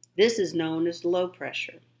 This is known as low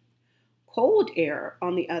pressure. Cold air,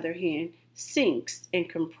 on the other hand, sinks and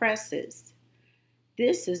compresses.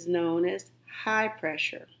 This is known as high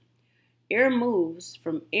pressure. Air moves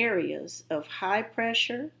from areas of high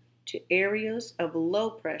pressure to areas of low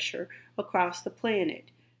pressure across the planet.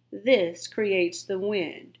 This creates the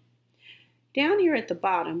wind. Down here at the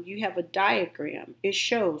bottom, you have a diagram. It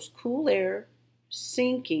shows cool air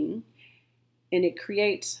sinking, and it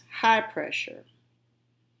creates high pressure.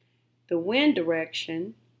 The wind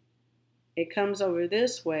direction, it comes over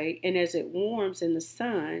this way, and as it warms in the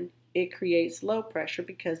sun, it creates low pressure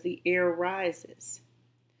because the air rises.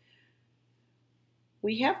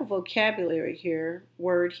 We have a vocabulary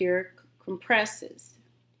word here, compresses.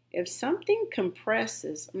 If something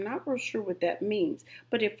compresses, I'm not real sure what that means,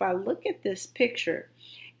 but if I look at this picture,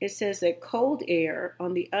 it says that cold air,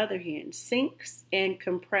 on the other hand, sinks and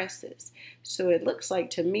compresses. So it looks like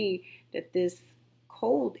to me that this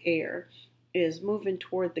cold air is moving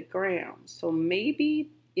toward the ground. So maybe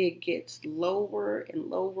it gets lower and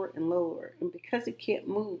lower and lower. And because it can't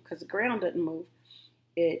move, because the ground doesn't move,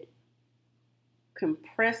 it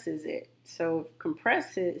compresses it. So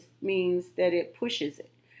compresses means that it pushes it.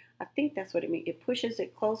 I think that's what it means. It pushes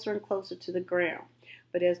it closer and closer to the ground.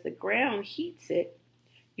 But as the ground heats it,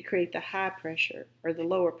 you create the high pressure or the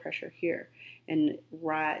lower pressure here, and it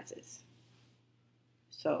rises.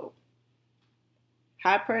 So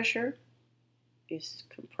high pressure is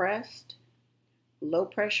compressed, low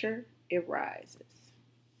pressure, it rises.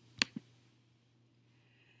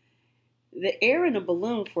 The air in a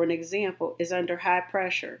balloon, for an example, is under high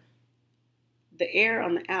pressure. The air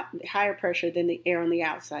on the higher pressure than the air on the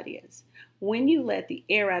outside is. When you let the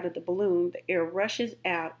air out of the balloon, the air rushes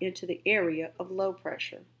out into the area of low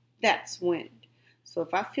pressure. That's wind. So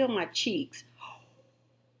if I feel my cheeks,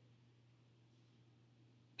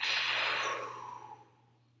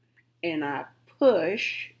 and I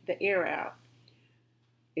push the air out,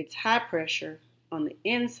 it's high pressure on the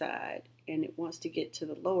inside, and it wants to get to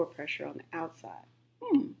the lower pressure on the outside.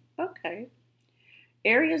 Okay.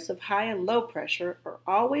 Areas of high and low pressure are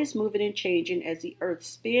always moving and changing as the Earth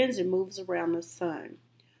spins and moves around the sun.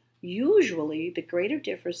 Usually, the greater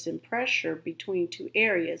difference in pressure between two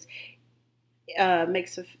areas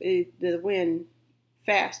makes the wind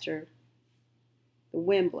faster. The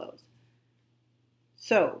wind blows.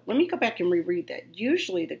 So let me go back and reread that.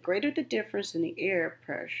 Usually, the greater the difference in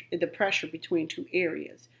the pressure between two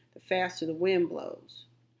areas, the faster the wind blows.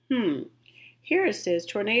 Here it says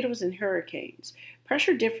tornadoes and hurricanes.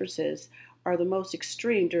 Pressure differences are the most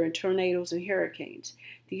extreme during tornadoes and hurricanes.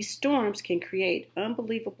 These storms can create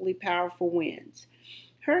unbelievably powerful winds.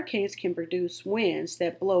 Hurricanes can produce winds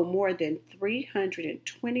that blow more than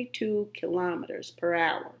 322 kilometers per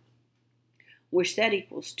hour, which that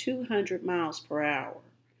equals 200 miles per hour.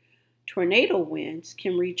 Tornado winds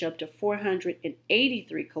can reach up to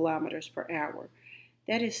 483 kilometers per hour.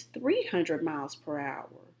 That is 300 miles per hour.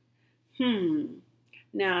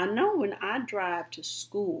 Now, I know when I drive to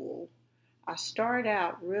school, I start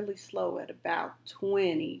out really slow at about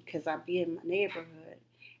 20 because I be in my neighborhood.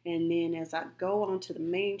 And then as I go onto the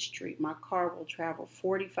main street, my car will travel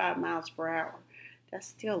 45 miles per hour. That's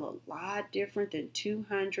still a lot different than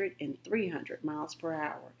 200 and 300 miles per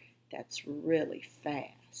hour. That's really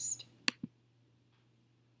fast.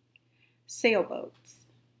 Sailboats.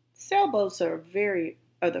 Sailboats are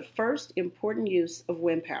the first important use of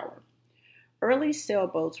wind power. Early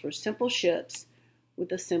sailboats were simple ships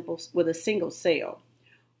with a single sail.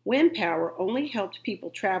 Wind power only helped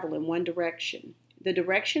people travel in one direction, the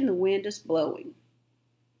direction the wind is blowing.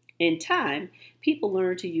 In time, people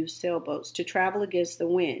learned to use sailboats to travel against the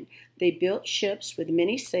wind. They built ships with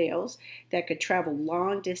many sails that could travel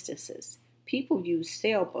long distances. People used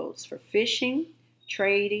sailboats for fishing,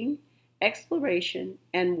 trading, exploration,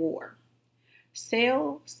 and war.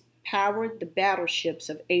 Sails powered the battleships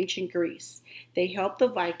of ancient Greece. They helped the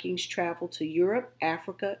Vikings travel to Europe,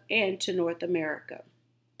 Africa, and to North America.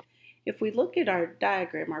 If we look at our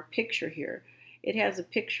diagram, our picture here, it has a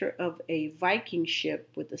picture of a Viking ship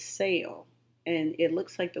with a sail, and it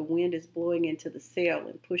looks like the wind is blowing into the sail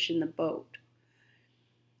and pushing the boat.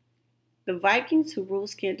 The Vikings who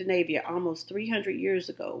ruled Scandinavia almost 300 years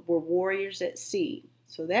ago were warriors at sea,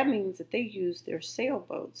 so that means that they used their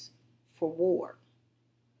sailboats for war.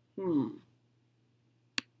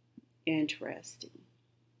 Interesting.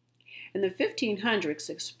 In the 1500s,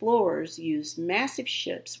 explorers used massive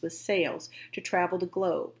ships with sails to travel the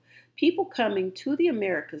globe. People coming to the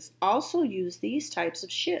Americas also used these types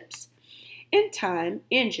of ships. In time,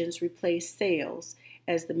 engines replaced sails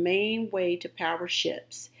as the main way to power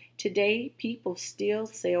ships. Today, people still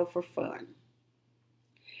sail for fun.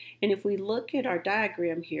 And if we look at our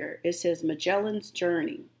diagram here, it says Magellan's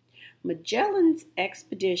Journey. Magellan's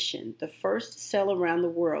expedition, the first sail around the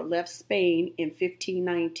world, left Spain in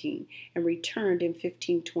 1519 and returned in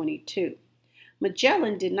 1522.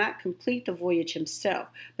 Magellan did not complete the voyage himself,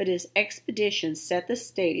 but his expedition set the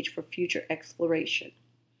stage for future exploration.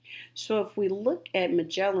 So if we look at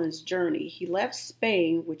Magellan's journey, he left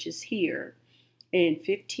Spain, which is here, in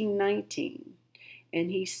 1519, and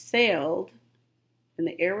he sailed, and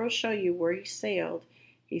the arrow will show you where he sailed.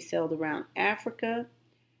 He sailed around Africa,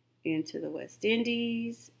 into the West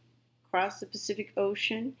Indies, across the Pacific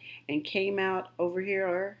Ocean, and came out over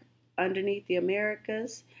here underneath the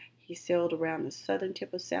Americas. He sailed around the southern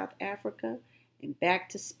tip of South Africa and back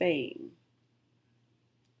to Spain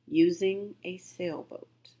using a sailboat,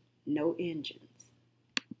 no engines.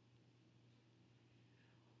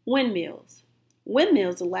 Windmills.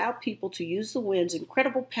 Windmills allow people to use the wind's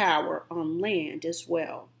incredible power on land as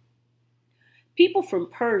well. People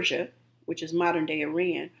from Persia, which is modern-day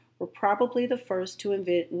Iran, were probably the first to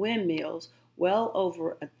invent windmills well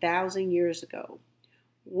over 1,000 years ago.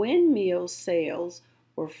 Windmill sails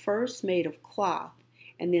were first made of cloth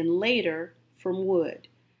and then later from wood.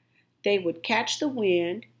 They would catch the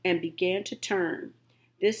wind and began to turn.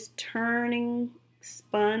 This turning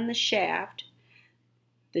spun the shaft.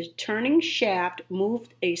 The turning shaft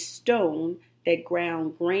moved a stone that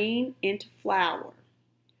ground grain into flour.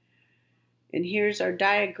 And here's our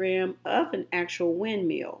diagram of an actual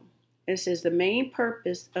windmill. It says the main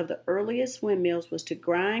purpose of the earliest windmills was to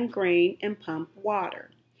grind grain and pump water.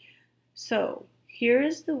 So here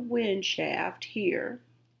is the wind shaft here.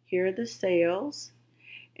 Here are the sails.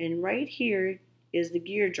 And right here is the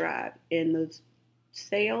gear drive. And the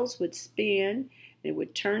sails would spin. It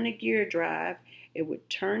would turn the gear drive. It would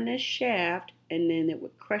turn this shaft. And then it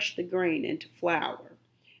would crush the grain into flour.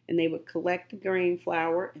 And they would collect the grain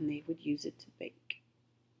flour and they would use it to bake.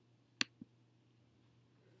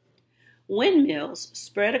 Windmills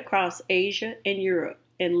spread across Asia and Europe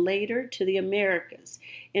and later to the Americas.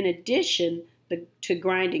 In addition to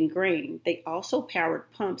grinding grain, they also powered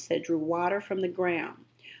pumps that drew water from the ground.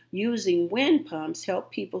 Using wind pumps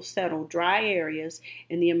helped people settle dry areas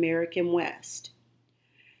in the American West.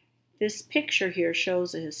 This picture here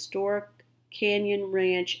shows a historic Canyon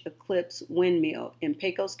Ranch Eclipse windmill in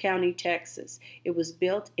Pecos County, Texas. It was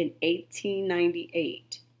built in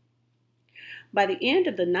 1898. By the end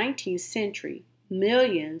of the 19th century,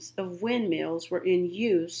 millions of windmills were in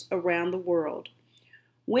use around the world.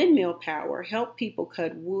 Windmill power helped people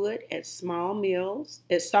cut wood at sawmills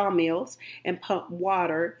and pump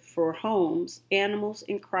water for homes, animals,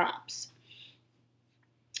 and crops.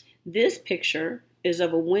 This picture is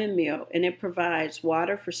of a windmill, and it provides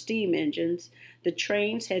water for steam engines. The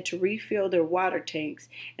trains had to refill their water tanks,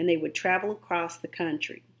 and they would travel across the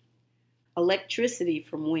country. Electricity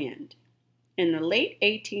from wind. In the late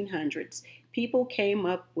 1800s, people came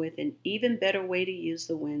up with an even better way to use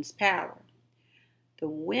the wind's power. The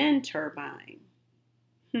wind turbine.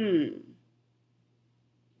 The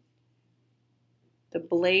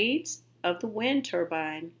blades of the wind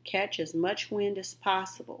turbine catch as much wind as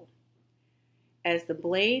possible. As the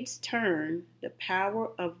blades turn, the power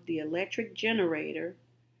of the electric generator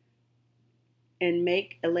and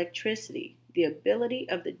make electricity. The ability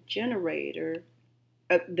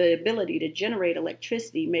to generate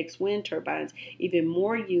electricity makes wind turbines even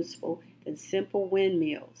more useful than simple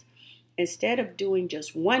windmills. Instead of doing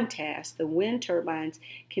just one task, the wind turbines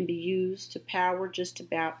can be used to power just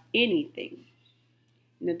about anything.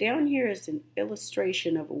 Now down here is an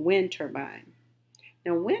illustration of a wind turbine.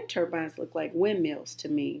 Now wind turbines look like windmills to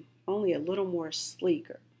me, only a little more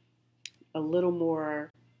sleeker, a little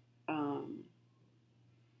more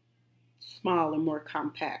small and more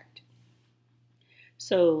compact.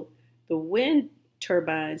 So the wind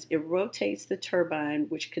turbines, it rotates the turbine,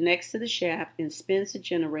 which connects to the shaft and spins the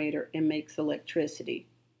generator and makes electricity.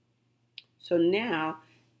 So now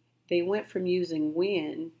they went from using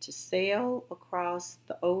wind to sail across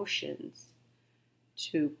the oceans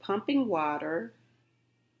to pumping water,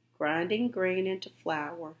 grinding grain into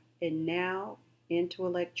flour, and now into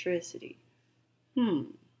electricity.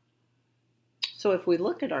 So if we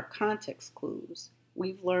look at our context clues,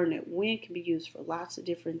 we've learned that wind can be used for lots of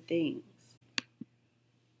different things.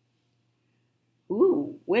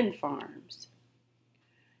 Wind farms.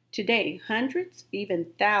 Today, hundreds,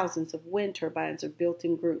 even thousands of wind turbines are built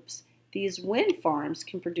in groups. These wind farms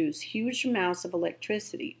can produce huge amounts of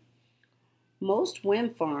electricity. Most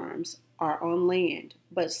wind farms are on land,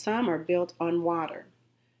 but some are built on water.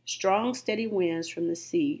 Strong, steady winds from the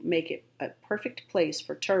sea make it a perfect place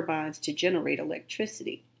for turbines to generate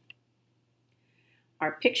electricity.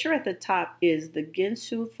 Our picture at the top is the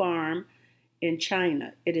Ginsu farm in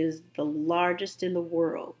China. It is the largest in the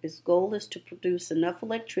world. Its goal is to produce enough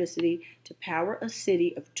electricity to power a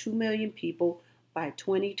city of 2 million people by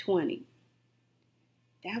 2020.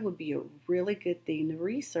 That would be a really good thing to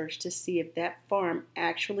research to see if that farm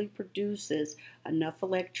actually produces enough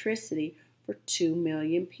electricity for 2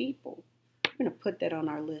 million people. I'm going to put that on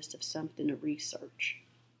our list of something to research.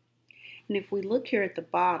 And if we look here at the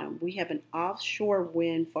bottom, we have an offshore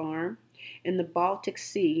wind farm in the Baltic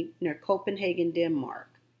Sea near Copenhagen, Denmark.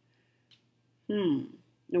 Now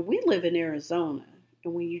we live in Arizona,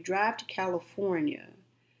 and when you drive to California,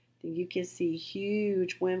 then you can see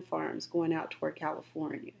huge wind farms going out toward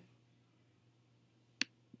California.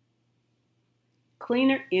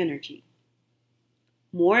 Cleaner energy.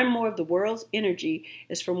 More and more of the world's energy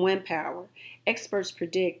is from wind power. Experts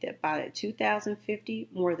predict that by 2050,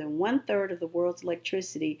 more than 1/3 of the world's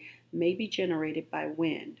electricity may be generated by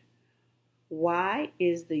wind. Why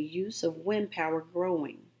is the use of wind power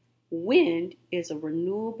growing? Wind is a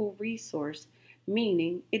renewable resource,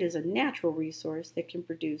 meaning it is a natural resource that can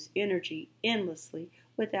produce energy endlessly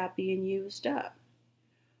without being used up.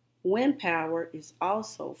 Wind power is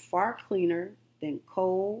also far cleaner than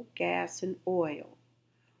coal, gas, and oil.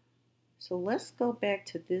 So let's go back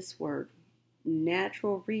to this word,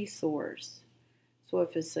 natural resource. So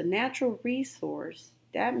if it's a natural resource,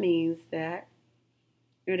 that means that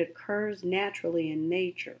it occurs naturally in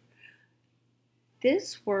nature.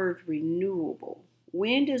 This word renewable,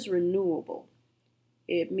 wind is renewable.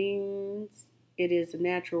 It means it is a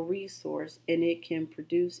natural resource and it can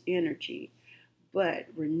produce energy. But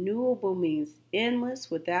renewable means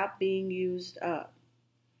endless without being used up.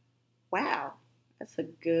 Wow, that's a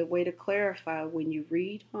good way to clarify when you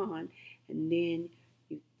read on and then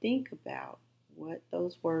you think about what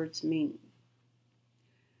those words mean.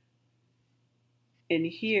 And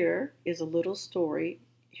here is a little story.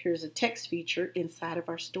 here's a text feature inside of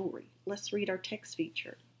our story. Let's read our text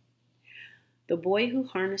feature. The Boy Who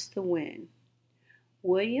Harnessed the Wind.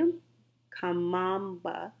 William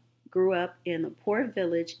Kamamba grew up in a poor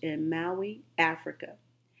village in Maui, Africa.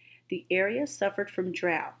 The area suffered from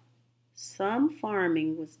drought.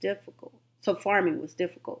 Farming was difficult,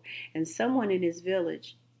 and no one in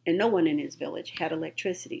his village had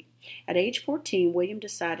electricity. At age 14, William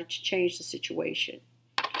decided to change the situation.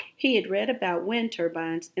 He had read about wind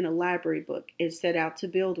turbines in a library book and set out to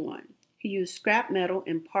build one. He used scrap metal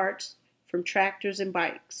and parts from tractors and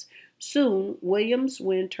bikes. Soon, William's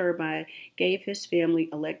wind turbine gave his family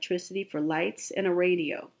electricity for lights and a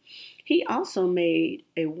radio. He also made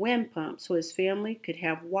a wind pump so his family could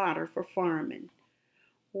have water for farming.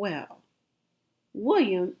 Well,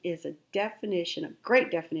 William is a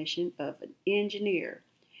great definition of an engineer.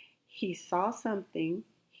 He saw something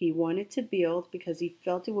he wanted to build because he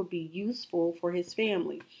felt it would be useful for his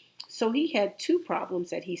family. So he had two problems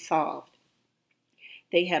that he solved.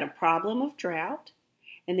 They had a problem of drought,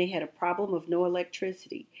 and they had a problem of no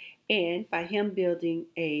electricity. And by him building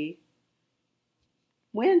a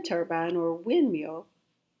wind turbine or a windmill,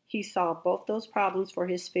 he solved both those problems for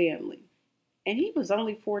his family. And he was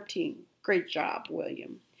only 14. Great job,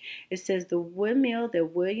 William. It says the windmill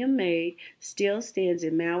that William made still stands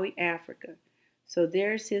in Maui, Africa. So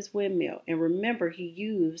there's his windmill. And remember, he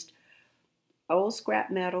used old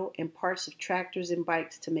scrap metal and parts of tractors and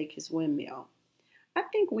bikes to make his windmill. I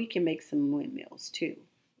think we can make some windmills too.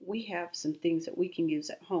 We have some things that we can use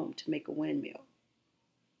at home to make a windmill.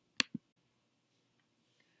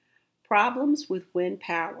 Problems with wind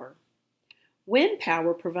power. Wind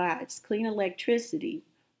power provides clean electricity,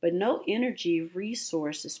 but no energy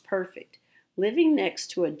resource is perfect. Living next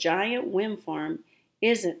to a giant wind farm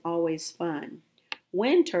isn't always fun.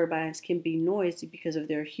 Wind turbines can be noisy because of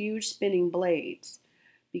their huge spinning blades.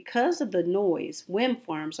 Because of the noise, wind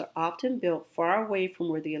farms are often built far away from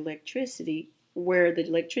where the electricity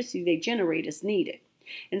they generate is needed.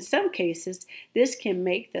 In some cases, this can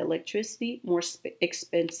make the electricity more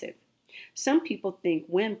expensive. Some people think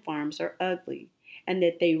wind farms are ugly and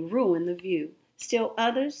that they ruin the view. Still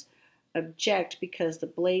others object because the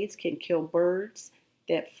blades can kill birds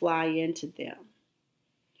that fly into them.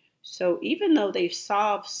 So even though they've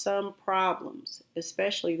solved some problems,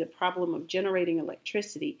 especially the problem of generating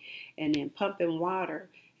electricity and then pumping water,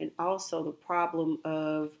 and also the problem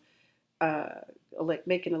of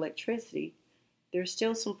making electricity, there's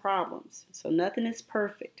still some problems. So nothing is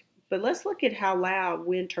perfect. But let's look at how loud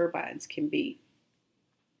wind turbines can be.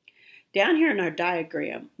 Down here in our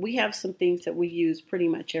diagram, we have some things that we use pretty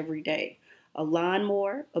much every day. A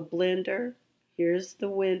lawnmower, a blender, here's the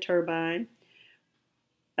wind turbine,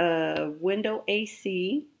 a window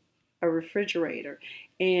AC, a refrigerator.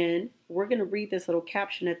 And we're going to read this little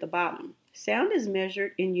caption at the bottom. Sound is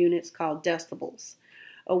measured in units called decibels.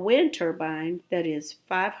 A wind turbine that is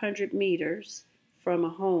 500 meters from a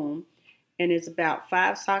home and is about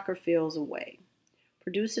 5 soccer fields away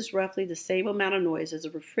produces roughly the same amount of noise as a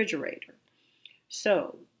refrigerator.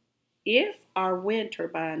 So if our wind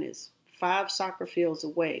turbine is 5 soccer fields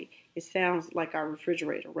away, it sounds like our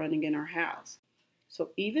refrigerator running in our house. So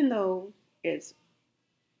even though it's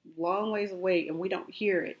long ways away and we don't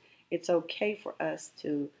hear it, it's okay for us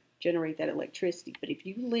to generate that electricity. But if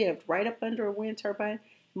you lived right up under a wind turbine,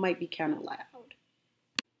 it might be kind of loud.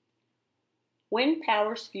 Wind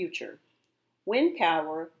power's future. Wind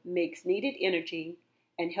power makes needed energy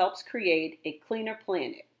and helps create a cleaner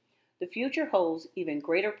planet. The future holds even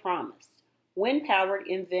greater promise. Wind-powered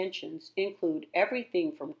inventions include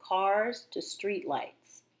everything from cars to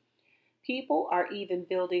streetlights. People are even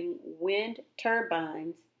building wind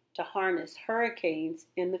turbines to harness hurricanes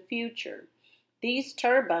in the future. These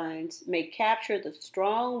turbines may capture the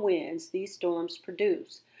strong winds these storms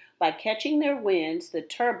produce. By catching their winds, the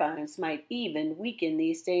turbines might even weaken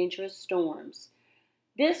these dangerous storms.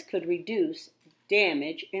 This could reduce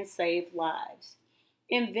damage and save lives.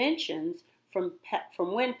 Inventions from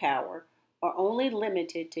wind power are only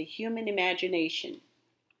limited to human imagination.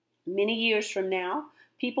 Many years from now,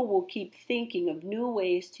 people will keep thinking of new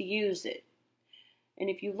ways to use it. And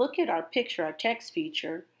if you look at our picture, our text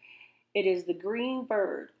feature, it is the Green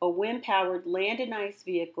Bird, a wind-powered land and ice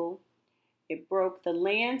vehicle. It broke the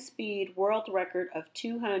land speed world record of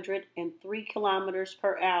 203 kilometers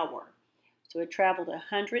per hour. So it traveled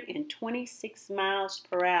 126 miles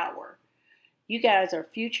per hour. You guys are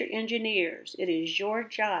future engineers. It is your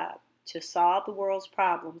job to solve the world's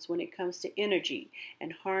problems when it comes to energy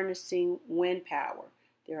and harnessing wind power.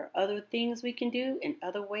 There are other things we can do and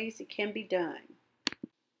other ways it can be done.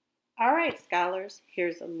 All right, scholars,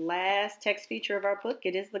 here's the last text feature of our book.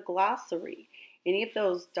 It is the glossary. Any of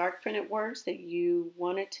those dark printed words that you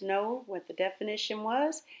wanted to know what the definition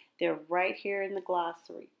was, they're right here in the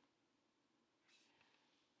glossary.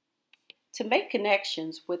 To make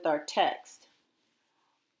connections with our text,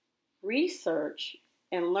 research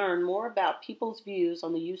and learn more about people's views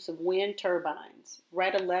on the use of wind turbines.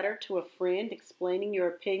 Write a letter to a friend explaining your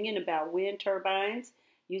opinion about wind turbines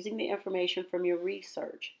using the information from your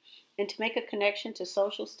research. And to make a connection to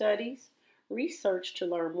social studies, research to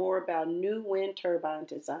learn more about new wind turbine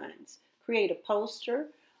designs. Create a poster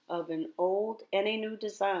of an old and a new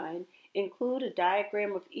design. Include a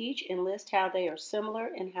diagram of each and list how they are similar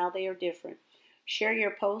and how they are different. Share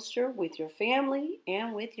your poster with your family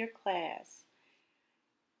and with your class.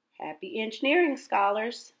 Happy engineering,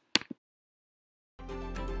 scholars!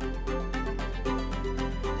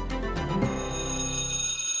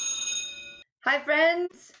 Hi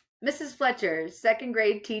friends, Mrs. Fletcher, second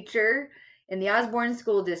grade teacher in the Osborn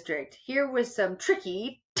School District, here with some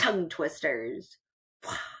tricky tongue twisters.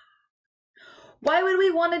 Why would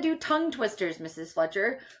we want to do tongue twisters, Mrs.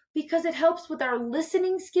 Fletcher? Because it helps with our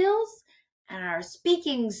listening skills and our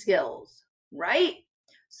speaking skills, right?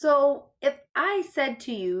 So if I said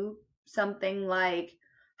to you something like,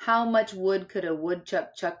 how much wood could a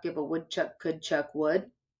woodchuck chuck if a woodchuck could chuck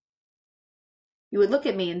wood? You would look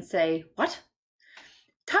at me and say, what?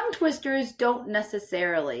 Tongue twisters don't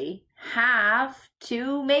necessarily have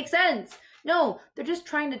to make sense. No, they're just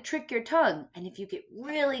trying to trick your tongue. And if you get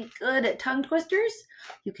really good at tongue twisters,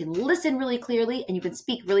 you can listen really clearly and you can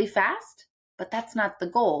speak really fast, but that's not the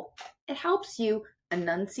goal. It helps you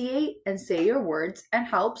enunciate and say your words and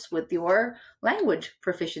helps with your language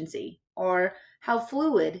proficiency or how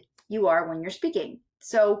fluid you are when you're speaking.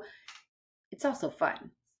 So it's also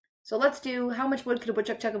fun. So let's do, how much wood could a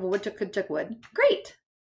woodchuck chuck if a woodchuck could chuck wood? Great.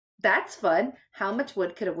 That's fun. How much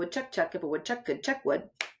wood could a woodchuck chuck if a woodchuck could chuck wood?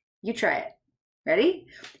 You try it. Ready?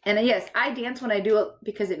 And yes, I dance when I do it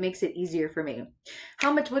because it makes it easier for me.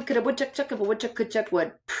 How much wood could a woodchuck chuck if a woodchuck could chuck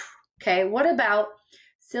wood? Okay, what about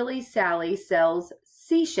Silly Sally sells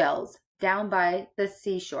seashells down by the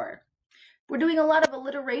seashore? We're doing a lot of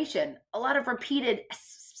alliteration, a lot of repeated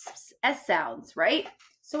S sounds, right?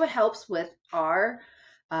 So it helps with our,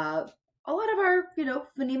 a lot of our,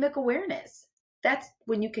 phonemic awareness. That's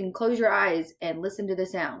when you can close your eyes and listen to the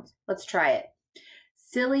sounds. Let's try it.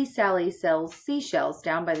 Silly Sally sells seashells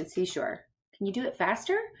down by the seashore. Can you do it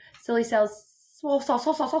faster? Silly sells,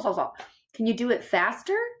 Can you do it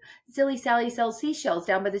faster? Silly Sally sells seashells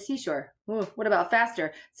down by the seashore. Ooh, what about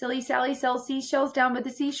faster? Silly Sally sells seashells down by the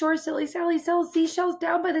seashore. Silly Sally sells seashells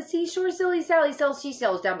down by the seashore. Silly Sally sells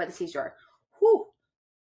seashells down by the seashore. Whew,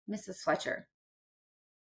 Mrs. Fletcher.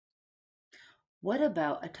 What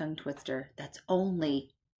about a tongue twister that's only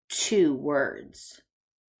 2 words?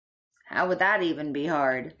 How would that even be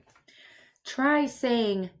hard? Try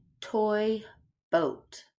saying toy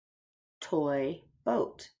boat, toy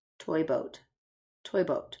boat, toy boat, toy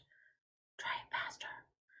boat. Try it faster.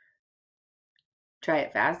 Try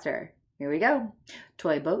it faster. Here we go.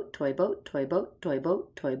 Toy boat, toy boat, toy boat, toy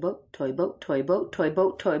boat, toy boat, toy boat, toy boat, toy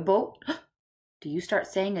boat, toy boat. Do you start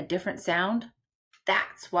saying a different sound?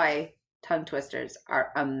 That's why tongue twisters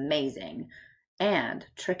are amazing and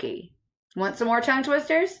tricky. Want some more tongue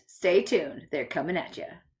twisters? Stay tuned. They're coming at you.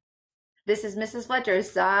 This is Mrs. Fletcher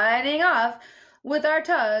signing off with our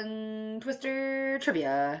tongue twister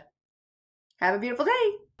trivia. Have a beautiful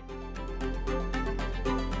day.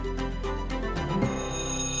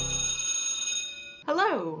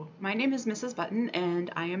 Hello, my name is Mrs. Button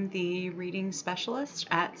and I am the reading specialist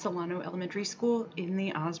at Solano Elementary School in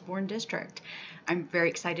the Osborn District. I'm very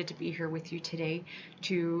excited to be here with you today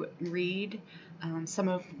to read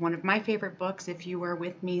one of my favorite books. If you were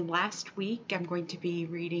with me last week, I'm going to be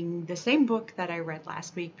reading the same book that I read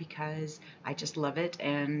last week because I just love it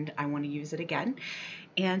and I want to use it again.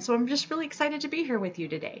 And so I'm just really excited to be here with you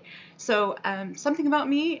today. So something about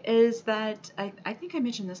me is that, I think I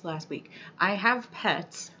mentioned this last week, I have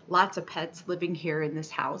pets, lots of pets living here in this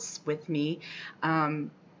house with me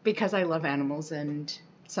because I love animals and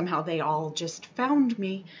somehow they all just found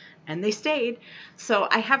me and they stayed. So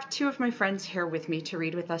I have 2 of my friends here with me to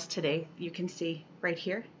read with us today. You can see right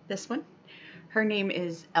here, this one. Her name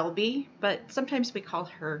is Elby, but sometimes we call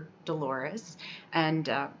her Dolores. And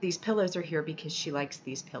these pillows are here because she likes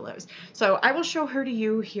these pillows. So I will show her to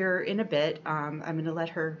you here in a bit. I'm going to let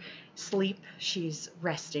her sleep. She's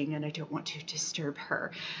resting and I don't want to disturb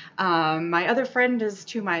her. My other friend is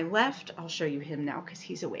to my left. I'll show you him now because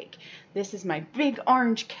he's awake. This is my big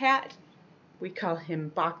orange cat. We call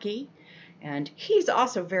him Baki. And he's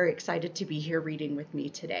also very excited to be here reading with me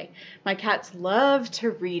today. My cats love to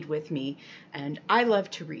read with me, and I love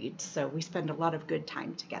to read, so we spend a lot of good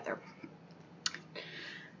time together.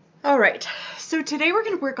 All right, so today we're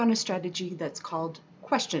going to work on a strategy that's called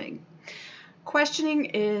questioning. Questioning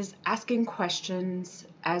is asking questions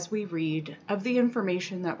as we read of the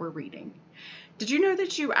information that we're reading. Did you know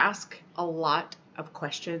that you ask a lot of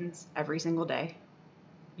questions every single day?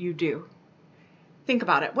 You do. Think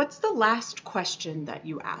about it. What's the last question that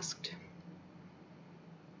you asked?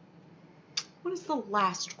 What is the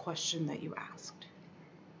last question that you asked?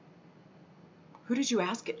 Who did you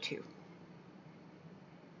ask it to?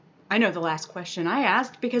 I know the last question I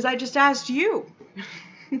asked because I just asked you.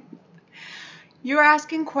 You're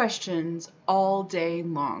asking questions all day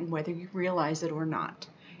long, whether you realize it or not.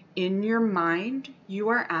 In your mind, you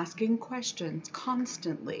are asking questions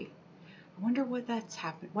constantly. I wonder why that's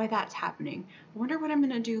happening. I wonder what I'm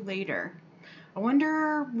going to do later. I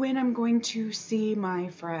wonder when I'm going to see my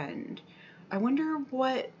friend. I wonder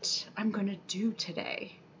what I'm going to do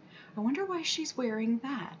today. I wonder why she's wearing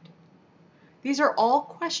that. These are all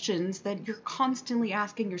questions that you're constantly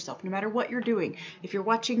asking yourself, no matter what you're doing. If you're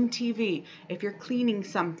watching TV, if you're cleaning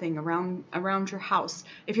something around your house,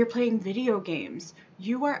 if you're playing video games,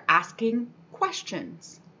 you are asking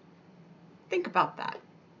questions. Think about that.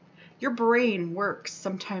 Your brain works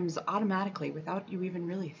sometimes automatically without you even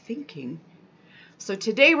really thinking. So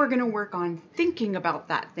today we're going to work on thinking about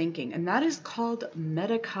that thinking, and that is called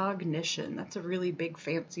metacognition. That's a really big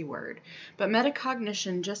fancy word. But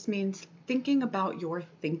metacognition just means thinking about your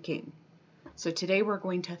thinking. So today we're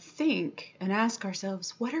going to think and ask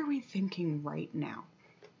ourselves, what are we thinking right now?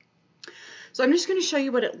 So I'm just going to show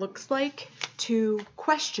you what it looks like to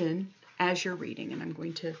question as you're reading, and I'm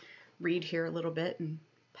going to read here a little bit and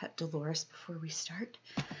pet Dolores before we start.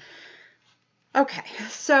 Okay,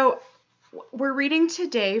 so we're reading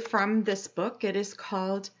today from this book. It is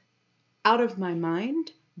called Out of My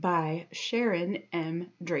Mind by Sharon M.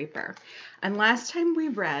 Draper. And last time we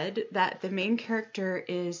read that the main character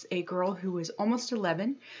is a girl who is almost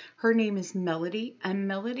 11. Her name is Melody, and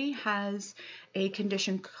Melody has a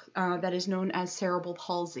condition that is known as cerebral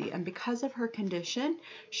palsy. And because of her condition,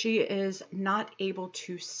 she is not able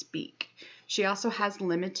to speak. She also has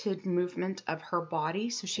limited movement of her body,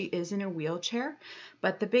 so she is in a wheelchair.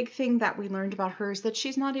 But the big thing that we learned about her is that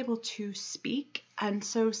she's not able to speak, and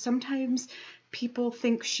so sometimes people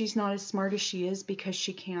think she's not as smart as she is because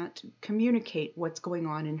she can't communicate what's going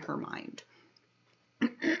on in her mind.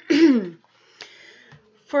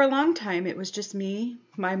 For a long time, it was just me,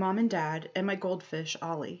 my mom and dad, and my goldfish,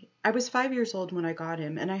 Ollie. I was 5 years old when I got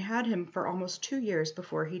him, and I had him for almost 2 years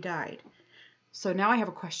before he died. So now I have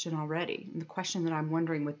a question already. And the question that I'm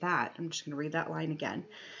wondering with that, I'm just going to read that line again.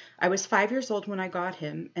 I was 5 years old when I got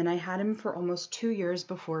him, and I had him for almost 2 years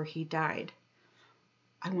before he died.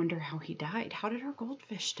 I wonder how he died. How did our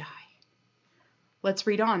goldfish die? Let's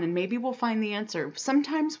read on, and maybe we'll find the answer.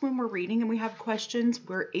 Sometimes when we're reading and we have questions,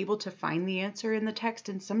 we're able to find the answer in the text,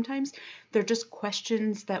 and sometimes they're just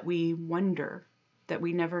questions that we wonder, that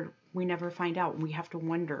we never find out, and we have to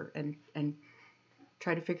wonder and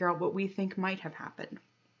try to figure out what we think might have happened.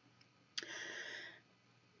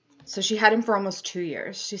 So she had him for almost 2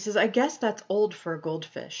 years. She says, I guess that's old for a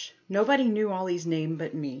goldfish. Nobody knew Ollie's name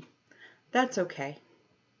but me. That's okay.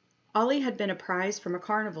 Ollie had been a prize from a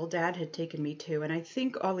carnival Dad had taken me to, and I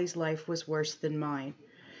think Ollie's life was worse than mine.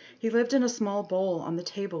 He lived in a small bowl on the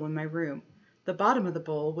table in my room. The bottom of the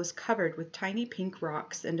bowl was covered with tiny pink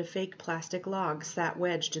rocks, and a fake plastic log sat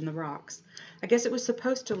wedged in the rocks. I guess it was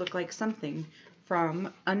supposed to look like something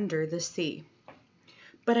from under the sea.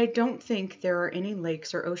 But I don't think there are any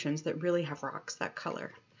lakes or oceans that really have rocks that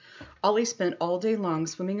color. Ollie spent all day long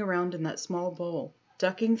swimming around in that small bowl,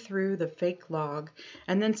 ducking through the fake log,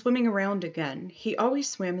 and then swimming around again. He always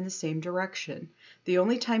swam in the same direction. The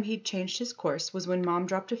only time he'd changed his course was when Mom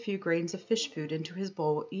dropped a few grains of fish food into his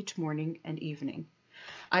bowl each morning and evening.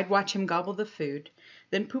 I'd watch him gobble the food,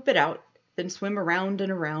 then poop it out, then swim around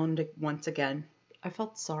and around once again. I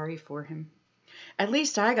felt sorry for him. At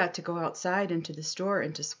least I got to go outside and to the store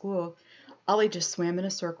and to school. Ollie just swam in a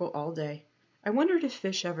circle all day. I wondered if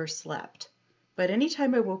fish ever slept. But any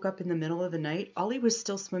time I woke up in the middle of the night, Ollie was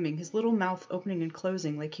still swimming, his little mouth opening and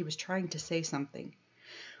closing like he was trying to say something.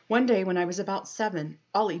 One day when I was about 7,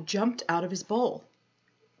 Ollie jumped out of his bowl.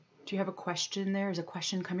 Do you have a question there? Is a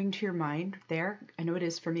question coming to your mind there? I know it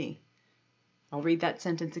is for me. I'll read that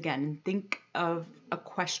sentence again and think of a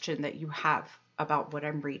question that you have about what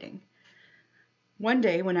I'm reading. One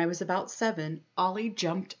day when I was about 7, Ollie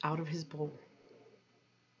jumped out of his bowl.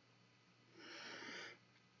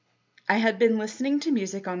 I had been listening to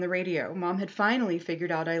music on the radio. Mom had finally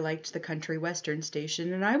figured out I liked the country western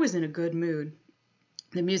station, and I was in a good mood.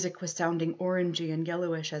 The music was sounding orangey and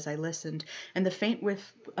yellowish as I listened, and the faint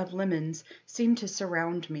whiff of lemons seemed to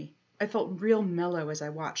surround me. I felt real mellow as I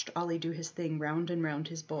watched Ollie do his thing round and round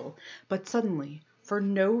his bowl. But suddenly, for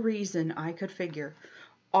no reason I could figure,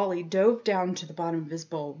 Ollie dove down to the bottom of his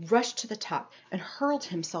bowl, rushed to the top, and hurled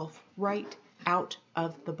himself right out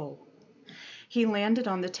of the bowl. He landed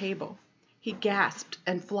on the table. He gasped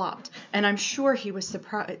and flopped, and I'm sure he was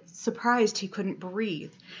surprised he couldn't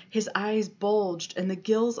breathe. His eyes bulged, and the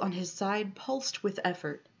gills on his side pulsed with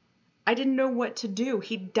effort. I didn't know what to do.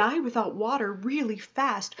 He'd die without water really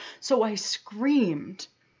fast, so I screamed.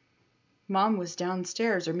 Mom was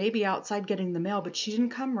downstairs or maybe outside getting the mail, but she didn't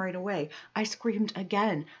come right away. I screamed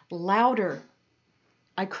again, louder.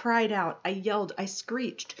 I cried out, I yelled, I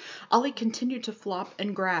screeched. Ollie continued to flop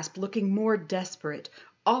and grasp, looking more desperate.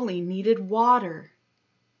 Ollie needed water.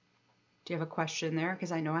 Do you have a question there?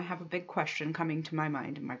 Because I know I have a big question coming to my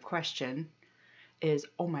mind, and my question is,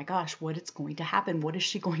 oh my gosh, what is going to happen? What is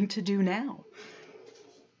she going to do now?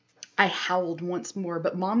 I howled once more,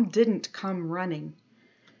 but Mom didn't come running.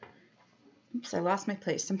 Oops, I lost my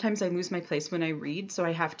place. Sometimes I lose my place when I read, so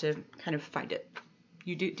I have to kind of fight it.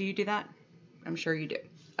 Do you do that? I'm sure you do.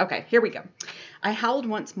 Okay, here we go. I howled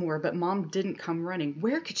once more, but Mom didn't come running.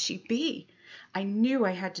 Where could she be? I knew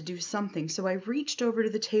I had to do something, so I reached over to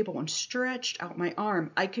the table and stretched out my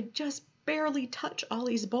arm. I could just barely touch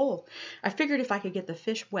Ollie's bowl. I figured if I could get the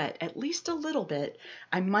fish wet at least a little bit,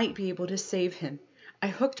 I might be able to save him. I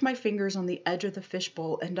hooked my fingers on the edge of the fish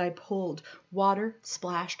bowl and I pulled. Water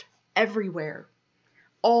splashed everywhere,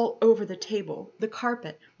 all over the table, the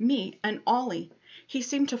carpet, me, and Ollie. He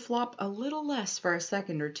seemed to flop a little less for a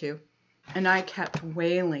second or two, and I kept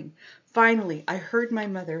wailing. Finally, I heard my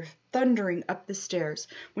mother thundering up the stairs.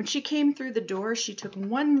 When she came through the door, she took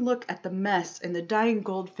one look at the mess and the dying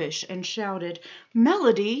goldfish and shouted,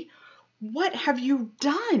 "Melody, what have you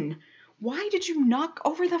done? Why did you knock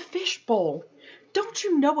over the fish bowl? Don't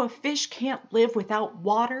you know a fish can't live without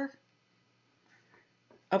water?"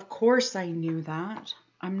 Of course I knew that.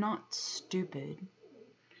 I'm not stupid.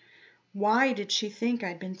 Why did she think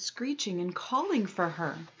I'd been screeching and calling for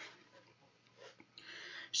her?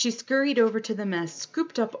 She scurried over to the mess,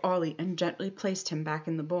 scooped up Ollie, and gently placed him back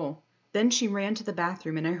in the bowl. Then she ran to the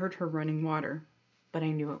bathroom, and I heard her running water. But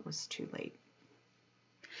I knew it was too late.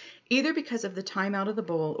 Either because of the time out of the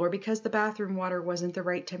bowl or because the bathroom water wasn't the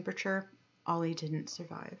right temperature, Ollie didn't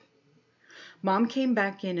survive. Mom came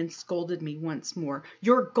back in and scolded me once more.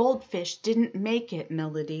 "Your goldfish didn't make it,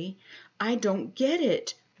 Melody. I don't get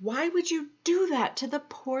it. Why would you do that to the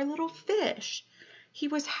poor little fish? He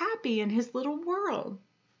was happy in his little world."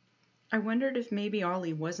 I wondered if maybe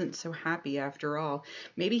Ollie wasn't so happy after all.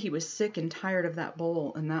 Maybe he was sick and tired of that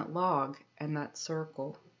bowl and that log and that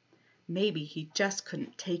circle. Maybe he just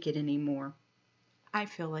couldn't take it anymore. I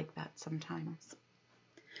feel like that sometimes.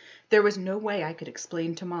 There was no way I could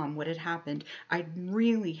explain to Mom what had happened. I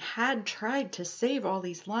really had tried to save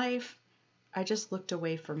Ollie's life. I just looked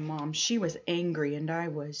away from Mom. She was angry, and I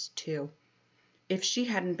was too. If she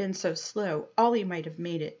hadn't been so slow, Ollie might have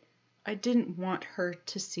made it. I didn't want her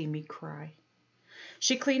to see me cry.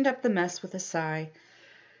 She cleaned up the mess with a sigh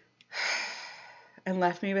and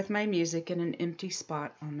left me with my music in an empty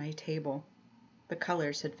spot on my table. The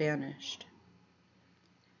colors had vanished.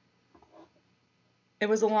 It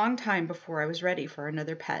was a long time before I was ready for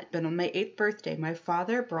another pet, but on my 8th birthday, my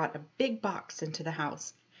father brought a big box into the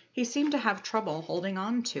house. He seemed to have trouble holding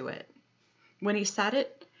on to it. When he set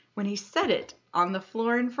it on the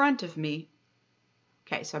floor in front of me.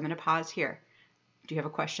 Okay, so I'm going to pause here. Do you have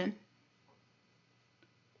a question?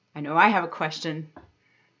 I know I have a question.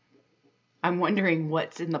 I'm wondering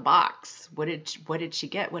what's in the box. What did she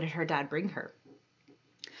get? What did her dad bring her?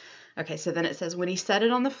 Okay, so then it says, when he set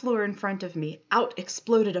it on the floor in front of me, out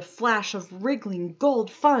exploded a flash of wriggling gold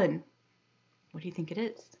fun. What do you think it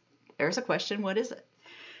is? There's a question. What is it?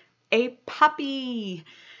 A puppy.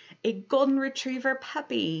 A golden retriever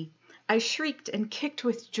puppy. I shrieked and kicked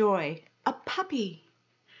with joy. A puppy.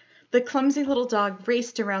 The clumsy little dog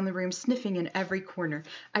raced around the room, sniffing in every corner.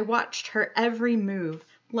 I watched her every move,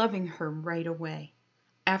 loving her right away.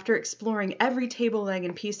 After exploring every table leg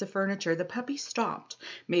and piece of furniture, the puppy stopped,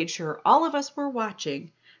 made sure all of us were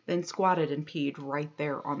watching, then squatted and peed right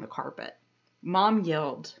there on the carpet. Mom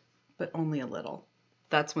yelled, but only a little.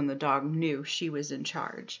 That's when the dog knew she was in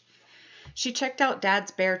charge. She checked out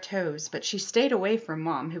Dad's bare toes, but she stayed away from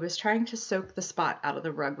Mom, who was trying to soak the spot out of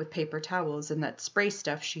the rug with paper towels and that spray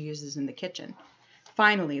stuff she uses in the kitchen.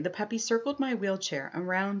 Finally, the puppy circled my wheelchair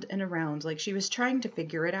around and around like she was trying to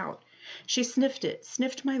figure it out. She sniffed it,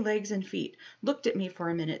 sniffed my legs and feet, looked at me for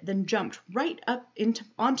a minute, then jumped right up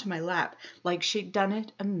onto my lap like she'd done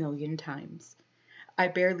it 1,000,000 times. I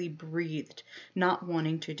barely breathed, not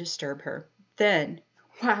wanting to disturb her. Then,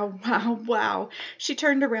 wow, wow, wow, she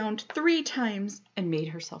turned around 3 times and made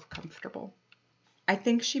herself comfortable. I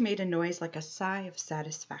think she made a noise like a sigh of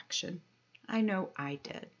satisfaction. I know I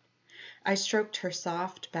did. I stroked her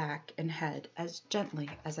soft back and head as gently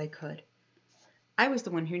as I could. I was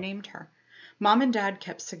the one who named her. Mom and Dad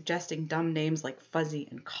kept suggesting dumb names like Fuzzy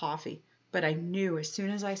and Coffee, but I knew as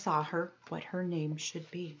soon as I saw her what her name should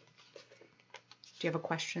be. Do you have a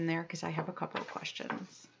question there? Because I have a couple of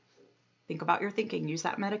questions. Think about your thinking. Use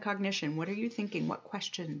that metacognition. What are you thinking? What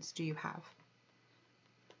questions do you have?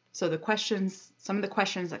 So some of the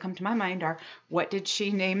questions that come to my mind are, what did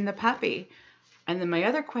she name the puppy? And then my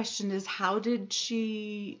other question is, how did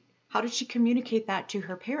she communicate that to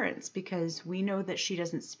her parents? Because we know that she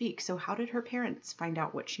doesn't speak. So how did her parents find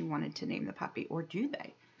out what she wanted to name the puppy, or do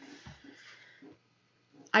they?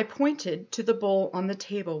 I pointed to the bowl on the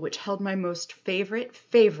table which held my most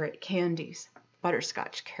favorite candies,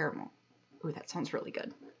 butterscotch caramel. Ooh, that sounds really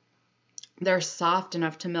good. They're soft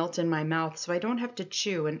enough to melt in my mouth so I don't have to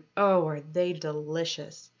chew, and oh, are they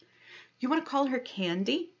delicious. You want to call her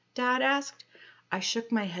Candy? Dad asked. I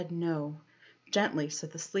shook my head no, gently so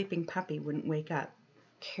the sleeping puppy wouldn't wake up.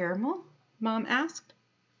 Caramel? Mom asked.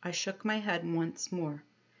 I shook my head once more.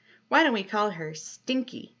 Why don't we call her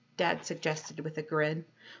Stinky? Dad suggested with a grin.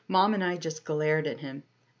 Mom and I just glared at him.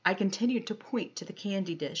 I continued to point to the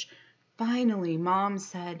candy dish. Finally, Mom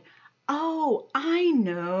said, "Oh, I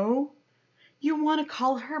know. You want to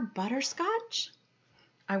call her Butterscotch?"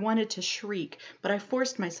 I wanted to shriek, but I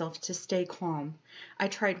forced myself to stay calm. I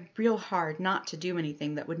tried real hard not to do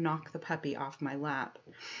anything that would knock the puppy off my lap.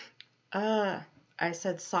 I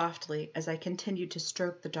said softly as I continued to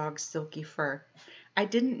stroke the dog's silky fur. I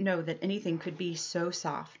didn't know that anything could be so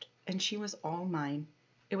soft, and she was all mine.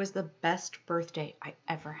 It was the best birthday I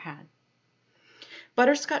ever had.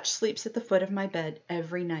 Butterscotch sleeps at the foot of my bed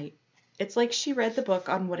every night. It's like she read the book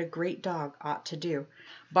on what a great dog ought to do.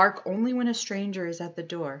 Bark only when a stranger is at the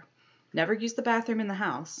door. Never use the bathroom in the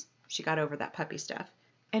house. She got over that puppy stuff.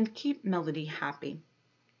 And keep Melody happy.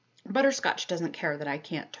 Butterscotch doesn't care that I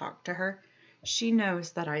can't talk to her. She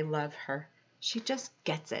knows that I love her. She just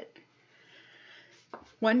gets it.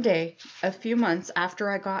 One day, a few months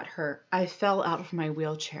after I got her, I fell out of my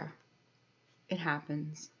wheelchair. It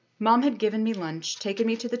happens. Mom had given me lunch, taken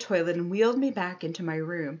me to the toilet, and wheeled me back into my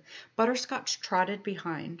room. Butterscotch trotted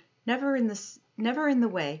behind, never in the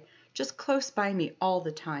way, just close by me all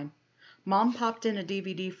the time. Mom popped in a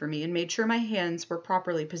DVD for me and made sure my hands were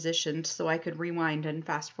properly positioned so I could rewind and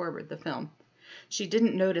fast forward the film. She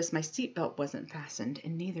didn't notice my seatbelt wasn't fastened,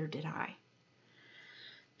 and neither did I.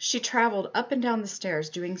 She traveled up and down the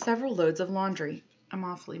stairs doing several loads of laundry. I'm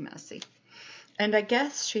awfully messy. And I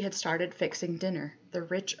guess she had started fixing dinner. The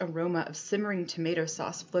rich aroma of simmering tomato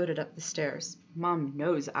sauce floated up the stairs. Mom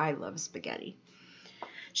knows I love spaghetti.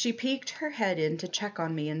 She peeked her head in to check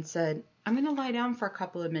on me and said, "I'm going to lie down for a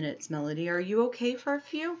couple of minutes, Melody. Are you okay for a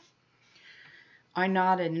few?" I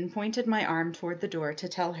nodded and pointed my arm toward the door to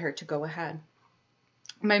tell her to go ahead.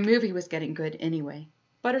 My movie was getting good anyway.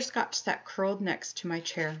 Butterscotch sat curled next to my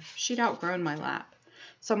chair. She'd outgrown my lap.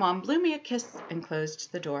 So Mom blew me a kiss and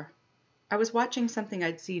closed the door. I was watching something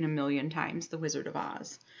I'd seen 1,000,000 times, The Wizard of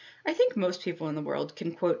Oz. I think most people in the world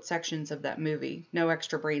can quote sections of that movie, no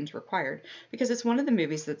extra brains required, because it's one of the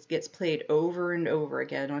movies that gets played over and over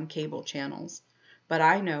again on cable channels. But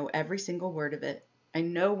I know every single word of it. I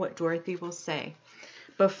know what Dorothy will say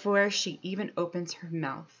before she even opens her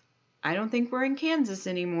mouth. I don't think we're in Kansas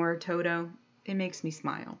anymore, Toto. It makes me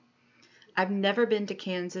smile. I've never been to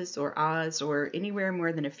Kansas or Oz or anywhere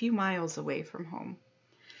more than a few miles away from home.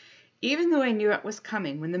 Even though I knew it was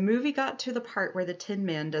coming, when the movie got to the part where the Tin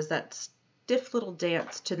Man does that stiff little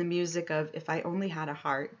dance to the music of If I Only Had a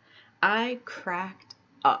Heart, I cracked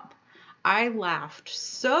up. I laughed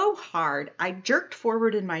so hard, I jerked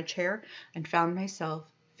forward in my chair and found myself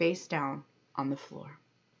face down on the floor.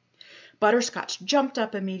 Butterscotch jumped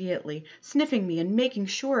up immediately, sniffing me and making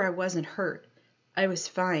sure I wasn't hurt. I was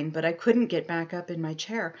fine, but I couldn't get back up in my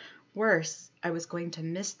chair. Worse, I was going to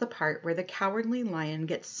miss the part where the cowardly lion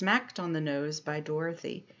gets smacked on the nose by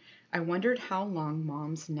Dorothy. I wondered how long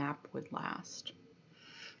Mom's nap would last.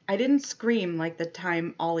 I didn't scream like the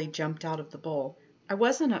time Ollie jumped out of the bowl. I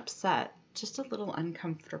wasn't upset, just a little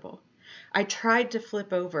uncomfortable. I tried to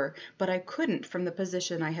flip over, but I couldn't from the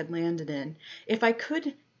position I had landed in. If I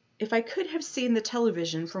could have seen the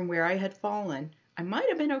television from where I had fallen, I might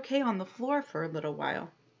have been okay on the floor for a little while.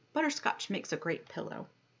 Butterscotch makes a great pillow.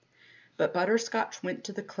 But Butterscotch went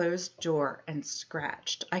to the closed door and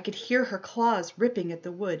scratched. I could hear her claws ripping at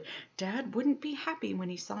the wood. Dad wouldn't be happy when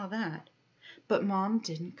he saw that. But Mom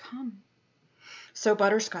didn't come. So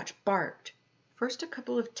Butterscotch barked. First a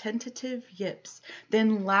couple of tentative yips,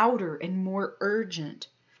 then louder and more urgent.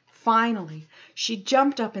 Finally, she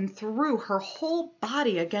jumped up and threw her whole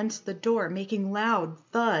body against the door, making loud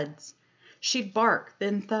thuds. She'd bark,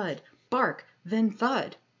 then thud, bark, then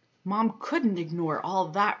thud. Mom couldn't ignore all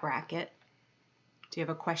that racket. Do you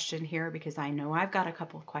have a question here? Because I know I've got a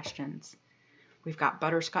couple of questions. We've got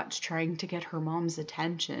Butterscotch trying to get her mom's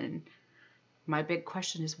attention. My big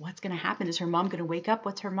question is, what's going to happen? Is her mom going to wake up?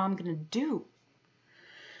 What's her mom going to do?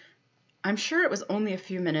 I'm sure it was only a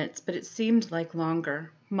few minutes, but it seemed like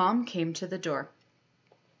longer. Mom came to the door,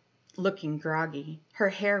 looking groggy. Her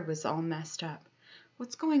hair was all messed up.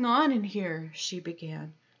 "What's going on in here?" she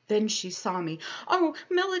began. Then she saw me. "Oh,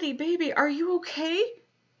 Melody, baby, are you okay?"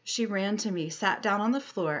 She ran to me, sat down on the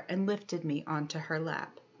floor, and lifted me onto her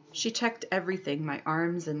lap. She checked everything, my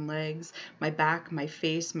arms and legs, my back, my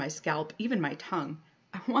face, my scalp, even my tongue.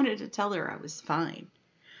 I wanted to tell her I was fine.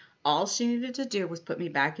 All she needed to do was put me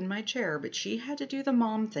back in my chair, but she had to do the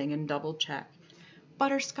mom thing and double check.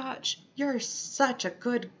 "Butterscotch, you're such a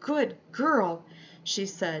good girl," she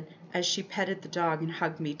said as she petted the dog and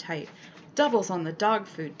hugged me tight. "Doubles on the dog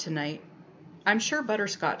food tonight." I'm sure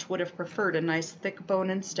Butterscotch would have preferred a nice thick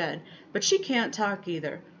bone instead, but she can't talk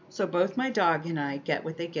either, so both my dog and I get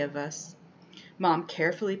what they give us. Mom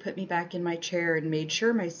carefully put me back in my chair and made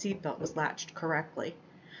sure my seatbelt was latched correctly.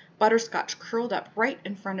 Butterscotch curled up right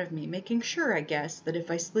in front of me, making sure, I guess, that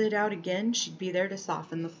if I slid out again, she'd be there to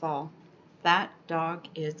soften the fall. That dog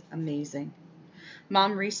is amazing.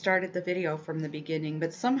 Mom restarted the video from the beginning,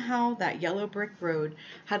 but somehow that yellow brick road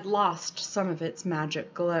had lost some of its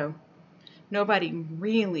magic glow. Nobody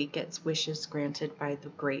really gets wishes granted by the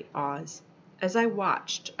great Oz. As I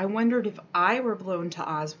watched, I wondered if I were blown to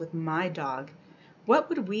Oz with my dog, what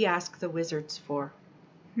would we ask the wizards for?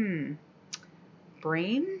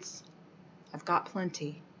 Brains? I've got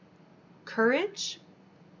plenty. Courage?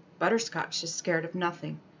 Butterscotch is scared of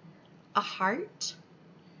nothing. A heart?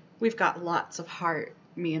 We've got lots of heart,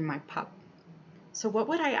 me and my pup. So what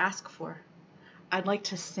would I ask for? I'd like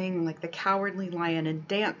to sing like the Cowardly Lion and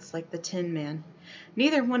dance like the Tin Man.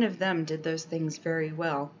 Neither one of them did those things very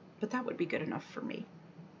well, but that would be good enough for me.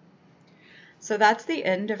 So that's the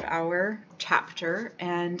end of our chapter,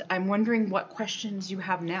 and I'm wondering what questions you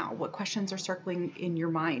have now. What questions are circling in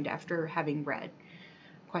your mind after having read?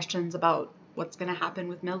 Questions about what's going to happen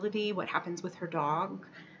with Melody, what happens with her dog.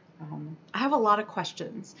 I have a lot of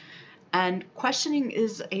questions. And questioning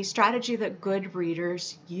is a strategy that good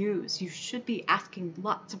readers use. You should be asking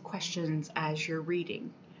lots of questions as you're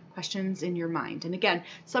reading, questions in your mind. And again,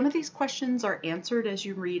 some of these questions are answered as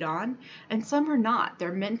you read on, and some are not.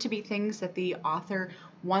 They're meant to be things that the author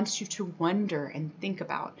wants you to wonder and think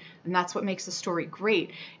about. And that's what makes a story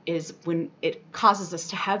great, is when it causes us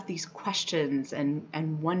to have these questions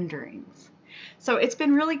and wonderings. So it's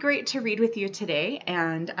been really great to read with you today,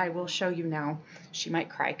 and I will show you now. She might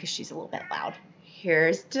cry because she's a little bit loud.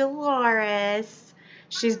 Here's Dolores.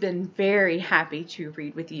 She's been very happy to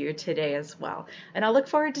read with you today as well, and I look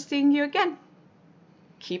forward to seeing you again.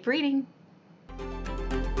 Keep reading.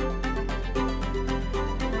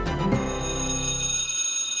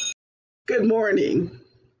 Good morning.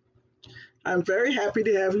 I'm very happy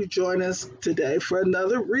to have you join us today for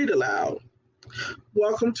another read aloud.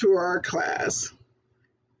 Welcome to our class.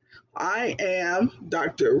 I am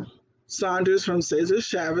Dr. Saunders from Cesar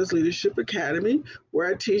Chavez Leadership Academy, where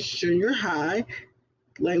I teach junior high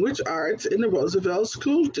language arts in the Roosevelt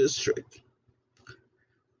School District.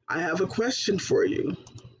 I have a question for you.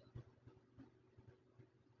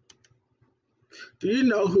 Do you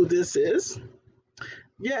know who this is?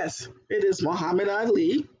 Yes, it is Muhammad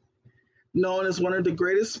Ali, known as one of the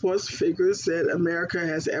greatest sports figures that America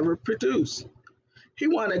has ever produced. He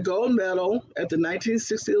won a gold medal at the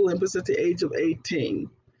 1960 Olympics at the age of 18.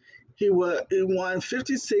 He won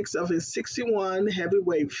 56 of his 61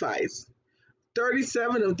 heavyweight fights,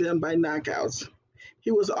 37 of them by knockouts. He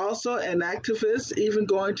was also an activist, even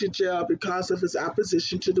going to jail because of his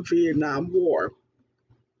opposition to the Vietnam War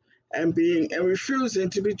and refusing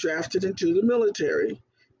to be drafted into the military.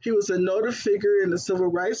 He was a noted figure in the civil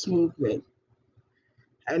rights movement.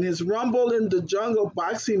 And his Rumble in the Jungle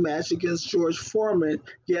boxing match against George Foreman,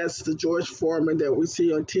 yes, the George Foreman that we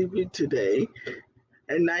see on TV today,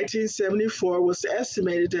 in 1974 was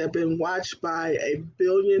estimated to have been watched by 1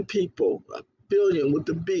 billion people, a billion with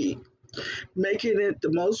the B, making it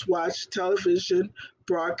the most watched television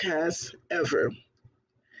broadcast ever.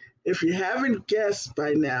 If you haven't guessed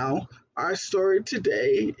by now, Our story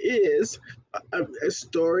today is a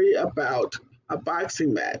story about a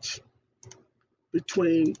boxing match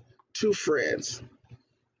between two friends.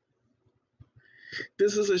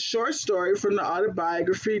 This is a short story from the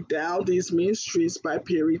autobiography Down These Mean Streets by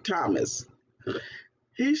Perry Thomas.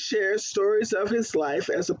 He shares stories of his life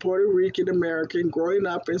as a Puerto Rican American growing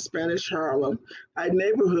up in Spanish Harlem, a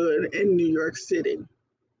neighborhood in New York City.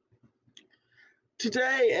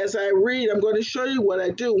 Today, as I read, I'm going to show you what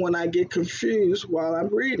I do when I get confused while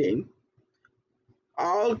I'm reading.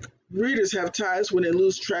 All readers have times when they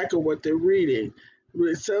lose track of what they're reading.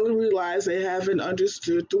 They suddenly realize they haven't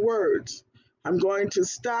understood the words. I'm going to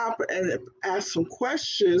stop and ask some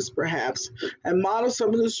questions, perhaps, and model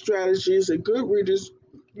some of the strategies that good readers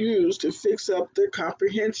use to fix up their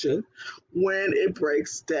comprehension when it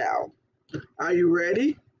breaks down. Are you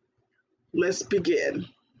ready? Let's begin.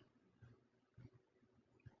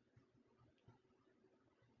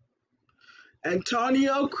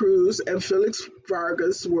 Antonio Cruz and Felix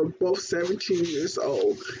Vargas were both 17 years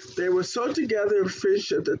old. They were so together in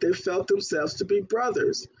friendship that they felt themselves to be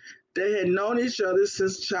brothers. They had known each other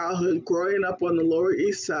since childhood, growing up on the Lower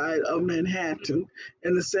East Side of Manhattan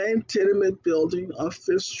in the same tenement building on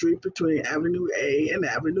Fifth Street between Avenue A and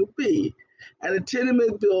Avenue B. And a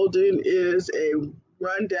tenement building is a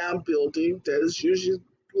rundown building that is usually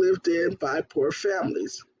lived in by poor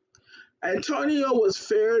families. Antonio was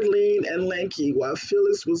fair, lean, and lanky, while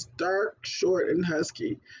Felix was dark, short, and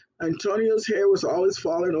husky. Antonio's hair was always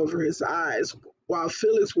falling over his eyes, while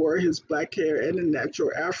Felix wore his black hair in a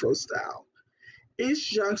natural afro style.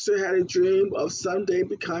 Each youngster had a dream of someday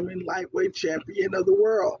becoming lightweight champion of the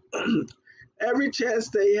world. Every chance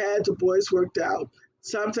they had, the boys worked out,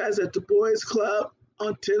 sometimes at the boys' club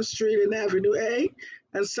on 10th Street and Avenue A,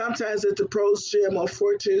 and sometimes at the Pros Gym on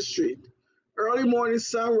 14th Street. Early morning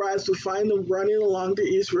sunrise would find them running along the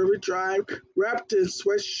East River Drive, wrapped in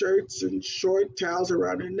sweatshirts and short towels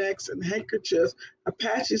around their necks and handkerchiefs,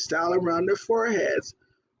 Apache style, around their foreheads.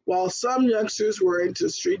 While some youngsters were into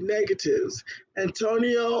street negatives,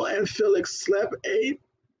 Antonio and Felix slept, ate,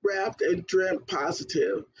 rapped, and dreamt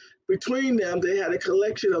positive. Between them, they had a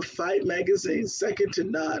collection of fight magazines second to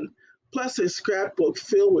none, plus a scrapbook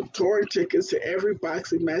filled with torn tickets to every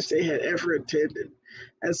boxing match they had ever attended,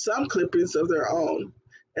 and some clippings of their own.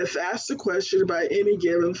 If asked a question about any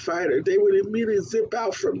given fighter, they would immediately zip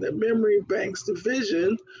out from the memory bank's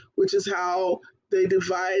division, which is how they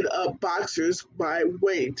divide up boxers by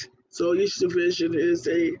weight. So each division is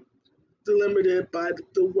delimited by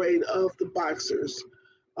the weight of the boxers.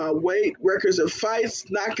 Weight, records of fights,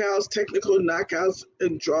 knockouts, technical knockouts,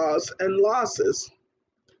 and draws and losses.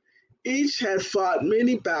 Each had fought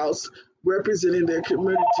many bouts representing their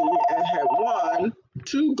community and had won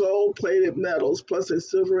 2 gold-plated medals plus a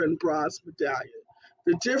silver and bronze medallion.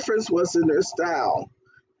 The difference was in their style.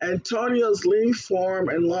 Antonio's lean form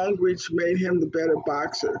and long reach made him the better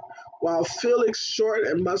boxer, while Felix's short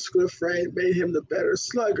and muscular frame made him the better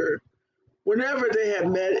slugger. Whenever they had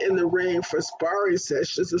met in the ring for sparring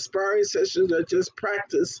sessions, the sparring sessions are just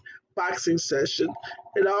practice boxing sessions,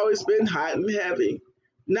 had always been hot and heavy.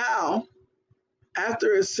 Now,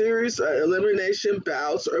 after a series of elimination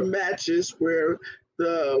bouts or matches where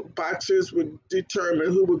the boxers would determine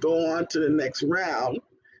who would go on to the next round,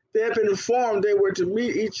 they had been informed they were to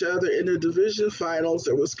meet each other in the division finals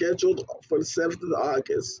that were scheduled for the 7th of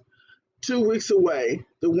August. 2 weeks away,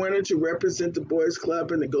 the winner to represent the boys'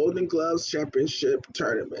 club in the Golden Gloves Championship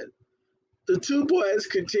tournament. The two boys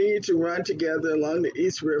continued to run together along the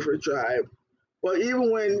East River Drive. Well,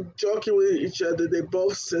 even when joking with each other, they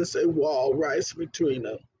both sensed a wall rise between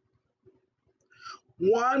them.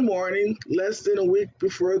 One morning, less than a week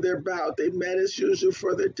before their bout, they met as usual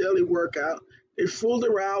for their daily workout. They fooled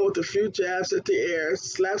around with a few jabs at the air,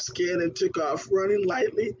 slapped skin, and took off, running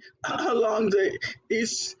lightly along the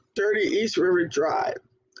dirty East River Drive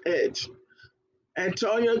edge.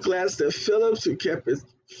 Antonio glanced at Felix, who kept his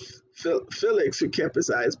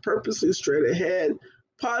eyes purposely straight ahead,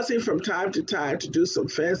 pausing from time to time to do some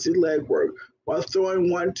fancy leg work while throwing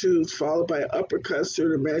 1-2s followed by uppercuts to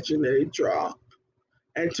an imaginary draw.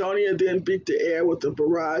 Antonio then beat the air with a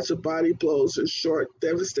barrage of body blows and short,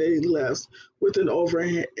 devastating lefts with an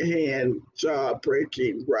overhand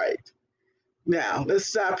jaw-breaking right. Now, let's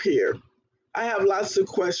stop here. I have lots of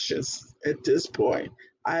questions at this point.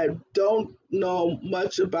 I don't know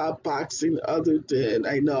much about boxing other than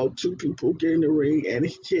I know two people get in the ring and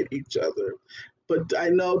hit each other. But I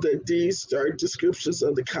know that these are descriptions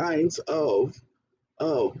of the kinds of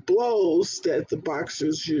blows that the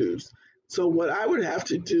boxers use. So what I would have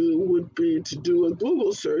to do would be to do a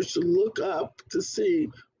Google search to look up to see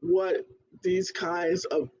what these kinds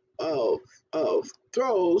of of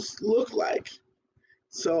throws look like.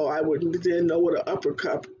 So I didn't know what an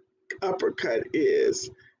uppercut is,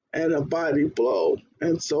 and a body blow,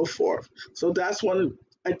 and so forth. So that's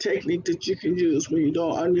a technique that you can use when you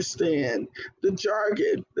don't understand the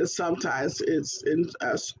jargon that sometimes is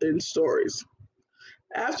in stories.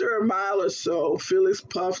 After a mile or so, Felix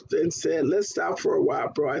puffed and said, "Let's stop for a while,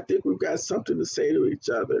 bro. I think we've got something to say to each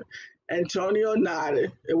other." Antonio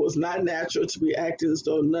nodded. It was not natural to be acting as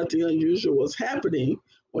though nothing unusual was happening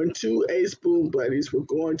when two ace boom buddies were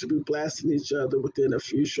going to be blasting each other within a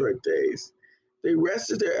few short days. They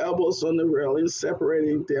rested their elbows on the railing,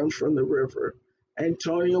 separating them from the river.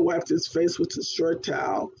 Antonio wiped his face with his short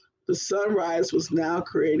towel. The sunrise was now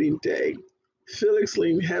creating day. Felix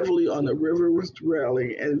leaned heavily on the river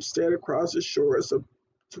railing and stared across the shores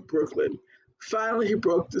to Brooklyn. Finally, he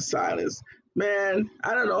broke the silence. "Man,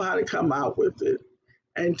 I don't know how to come out with it."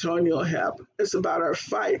 Antonio helped. "It's about our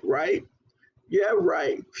fight, right?" "Yeah,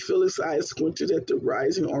 right." Felix's eyes squinted at the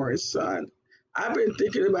rising orange sun. "I've been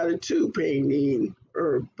thinking about it too,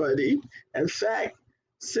 buddy. In fact,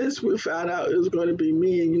 since we found out it was going to be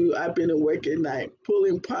me and you, I've been awake at night,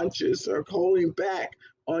 pulling punches or holding back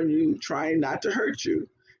on you, trying not to hurt you.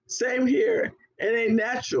 Same here. It ain't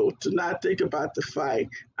natural to not think about the fight.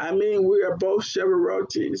 I mean, we are both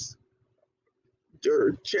Chevrolettes,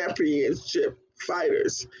 or championship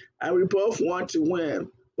fighters, and we both want to win,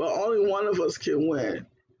 but only one of us can win.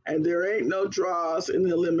 And there ain't no draws in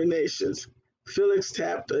the eliminations." Felix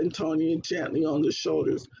tapped Antonio gently on the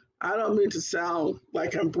shoulders. "I don't mean to sound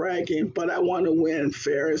like I'm bragging, but I want to win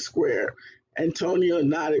fair and square." Antonio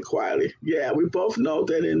nodded quietly. "Yeah, we both know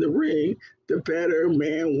that in the ring, the better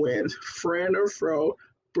man wins. Friend or foe,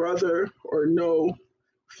 brother or no."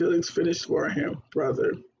 Felix finished for him.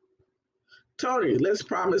 "Brother." "Tony, let's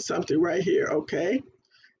promise something right here, okay?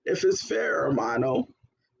 If it's fair, hermano,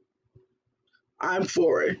 I'm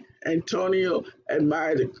for it." Antonio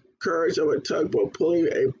admired the courage of a tugboat pulling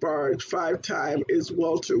a barge 5 times its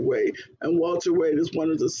welterweight, and welterweight is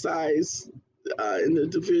one of the size in the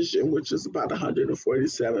division, which is about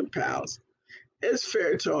 147 pounds. "It's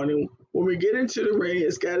fair, Tony. When we get into the ring,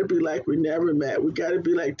 it's got to be like we never met. We got to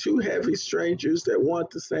be like two heavy strangers that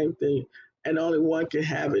want the same thing, and only one can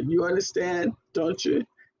have it. You understand, don't you?"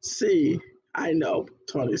 "See, I know,"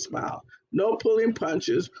 Tony smiled. "No pulling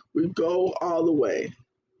punches. We go all the way."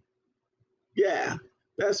 "Yeah,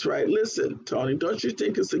 that's right. Listen, Tony, don't you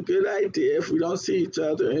think it's a good idea if we don't see each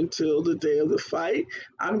other until the day of the fight?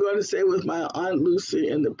 I'm going to stay with my Aunt Lucy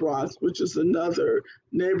in the Bronx, which is another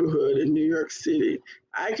neighborhood in New York City.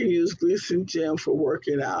 I can use Gleason Gym for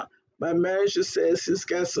working out. My manager says he's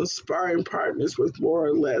got some sparring partners with more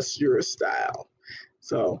or less your style."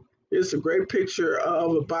 So here's a great picture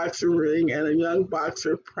of a boxing ring and a young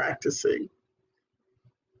boxer practicing.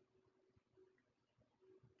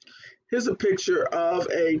 Here's a picture of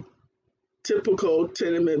a typical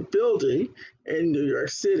tenement building in New York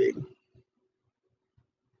City.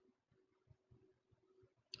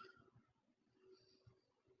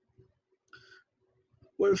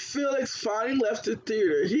 When Felix finally left the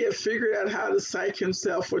theater, he had figured out how to psych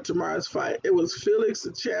himself for tomorrow's fight. It was Felix,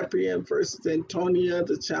 the champion, versus Antonia,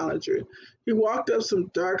 the challenger. He walked up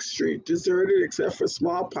some dark street, deserted except for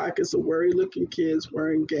small pockets of worried-looking kids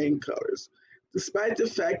wearing gang colors. Despite the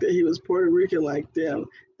fact that he was Puerto Rican like them,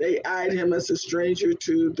 they eyed him as a stranger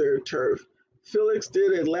to their turf. Felix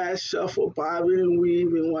did a last shuffle, bobbing and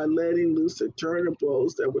weaving while letting loose a turn of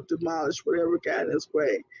blows that would demolish whatever got in his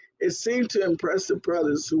way. It seemed to impress the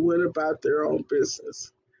brothers, who went about their own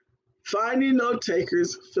business. Finding no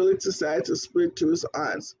takers, Felix decided to split to his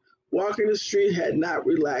aunts. Walking the street had not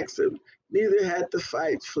relaxed him. Neither had the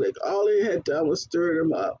fight flick. All he had done was stir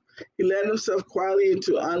him up. He let himself quietly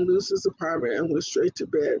into Aunt Lucy's apartment and went straight to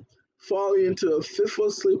bed, falling into a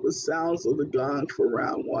fitful sleep with sounds of the gong for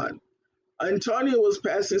round one. Antonio was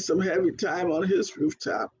passing some heavy time on his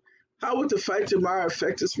rooftop. How would the fight tomorrow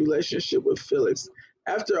affect his relationship with Felix?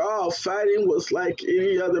 After all, fighting was like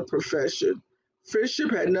any other profession. Friendship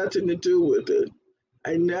had nothing to do with it.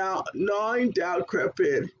 A now gnawing doubt crept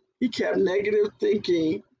in. He kept negative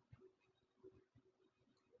thinking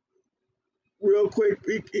real quick.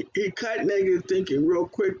 He cut negative thinking real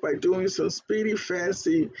quick by doing some speedy,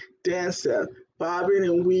 fancy dance step, bobbing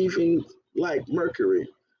and weaving like Mercury.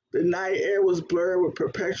 The night air was blurred with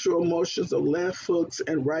perpetual motions of left hooks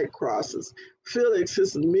and right crosses. Felix,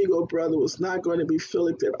 his amigo brother, was not going to be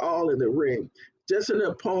Felix at all in the ring, just an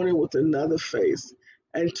opponent with another face.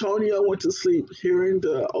 Antonio went to sleep, hearing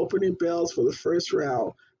the opening bells for the first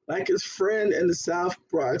round. Like his friend in the South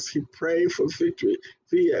Bronx, he prayed for victory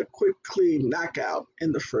via a quick, clean knockout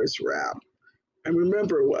in the first round. And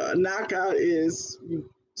remember, a knockout is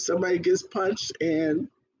somebody gets punched and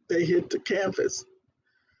they hit the canvas.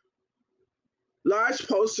 Large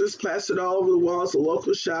posters plastered all over the walls of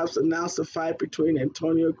local shops announced a fight between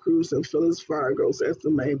Antonio Cruz and Phyllis Vargas as the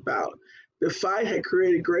main bout. The fight had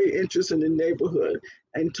created great interest in the neighborhood.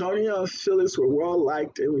 Antonio and Phyllis were well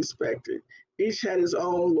liked and respected. Each had his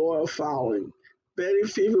own loyal following. Betting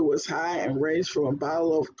fever was high and ranged from a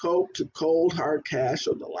bottle of Coke to cold hard cash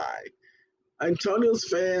on the line. Antonio's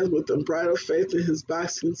fans with unbridled faith in his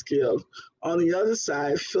boxing skills. On the other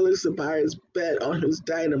side, Phyllis admirers bet on his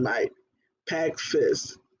dynamite packed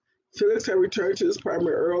fist. Felix had returned to his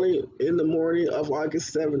apartment early in the morning of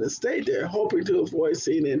August 7th and stayed there, hoping to avoid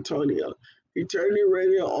seeing Antonio. He turned the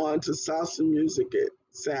radio on to salsa music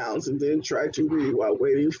sounds and then tried to read while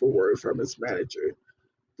waiting for word from his manager.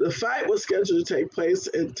 The fight was scheduled to take place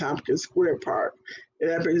in Tompkins Square Park. It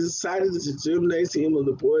had been decided that the gymnasium of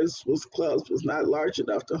the Boys Clubs was not large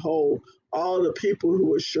enough to hold all the people who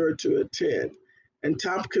were sure to attend. In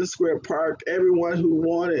Tompkins Square Park, everyone who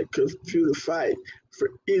wanted could view the fight,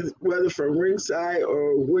 whether from ringside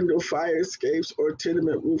or window fire escapes or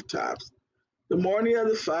tenement rooftops. The morning of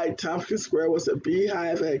the fight, Tompkins Square was a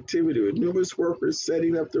beehive of activity with numerous workers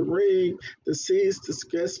setting up the ring, the seats, the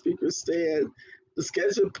guest speaker stand. The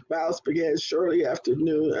scheduled bouts began shortly after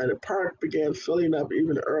noon, and the park began filling up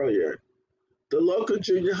even earlier. The local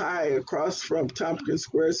junior high across from Tompkins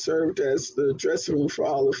Square served as the dressing room for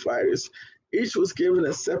all the fighters. Each was given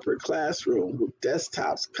a separate classroom with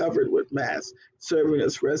desktops covered with mats, serving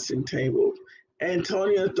as resting tables.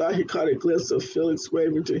 Antonio thought he caught a glimpse of Felix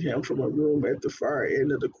waving to him from a room at the far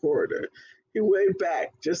end of the corridor. He waved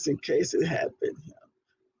back just in case it had been him.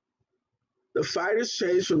 The fighters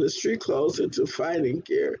changed from the street clothes into fighting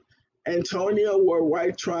gear. Antonio wore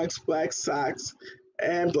white trunks, black socks,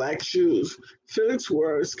 and black shoes. Felix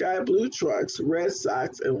wore sky blue trunks, red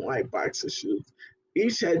socks, and white boxer shoes.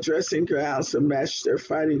 Each had dressing gowns to match their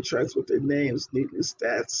fighting trunks with their names neatly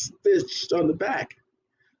stitched on the back.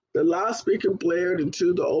 The loudspeaker blared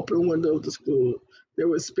into the open window of the school. There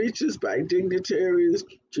were speeches by dignitaries,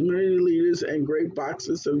 community leaders, and great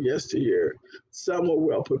boxers of yesteryear. Some were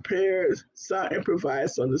well prepared, some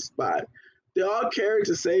improvised on the spot. They all carried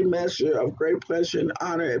the same measure of great pleasure and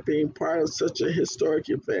honor at being part of such a historic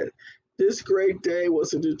event. This great day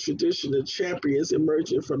was in the tradition of champions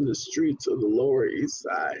emerging from the streets of the Lower East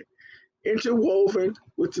Side. Interwoven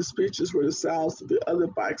with the speeches were the sounds of the other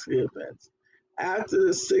boxing events. After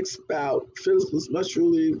the sixth bout, Phyllis was much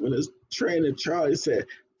relieved when his trainer Charlie said,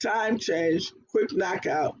 "Time change, quick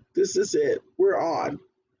knockout, this is it, we're on."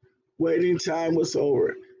 Waiting time was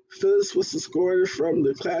over. Phyllis was escorted from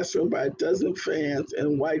the classroom by a dozen fans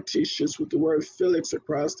in white t-shirts with the word Felix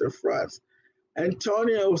across their fronts.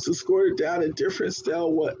 Antonio was escorted down a different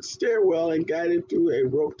stairwell and guided through a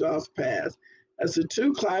roped-off path. As the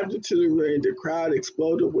two climbed into the ring, the crowd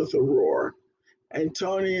exploded with a roar.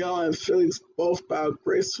 Antonio and Felix both bowed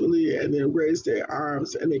gracefully and then raised their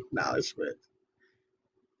arms in acknowledgement.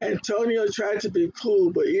 Antonio tried to be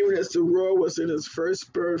cool, but even as the roar was in its first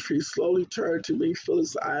spurt, he slowly turned to meet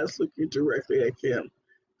Felix's eyes looking directly at him.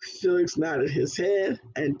 Felix nodded his head.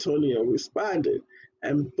 Antonio responded,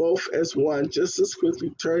 and both as one just as quickly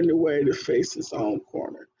turned away to face his own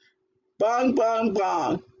corner. Bang, bang,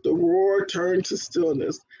 bang. The roar turned to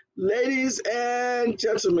stillness. Ladies and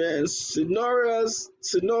gentlemen, senoras,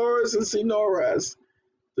 and senoras.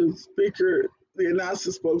 The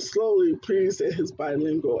announcer spoke slowly, pleased at his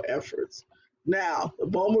bilingual efforts. Now, the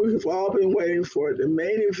moment we've all been waiting for, the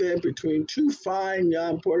main event between two fine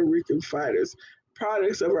young Puerto Rican fighters,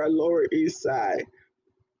 products of our Lower East Side.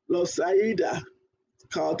 Los Saida,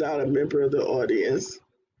 called out a member of the audience.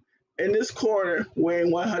 In this corner, weighing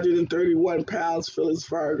 131 pounds, Phyllis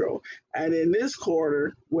Fargo, and in this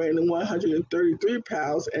corner, weighing 133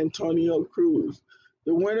 pounds, Antonio Cruz.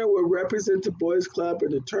 The winner will represent the Boys Club in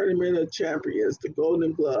the Tournament of Champions, the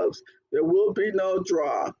Golden Gloves. There will be no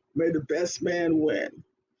draw. May the best man win.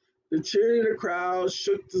 The cheering of the crowd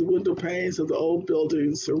shook the window panes of the old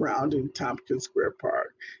buildings surrounding Tompkins Square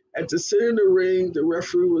Park. At the center of the ring, the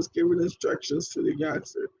referee was giving instructions to the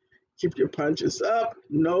youngster. Keep your punches up,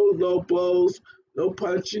 no low blows, no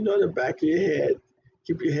punching on the back of your head.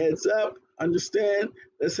 Keep your heads up, understand?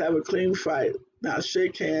 Let's have a clean fight. Now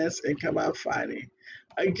shake hands and come out fighting.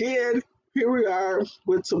 Again, here we are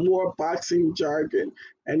with some more boxing jargon.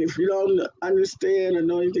 And if you don't understand or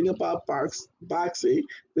know anything about boxing,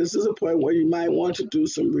 this is a point where you might want to do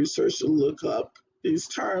some research to look up these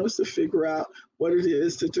terms to figure out what it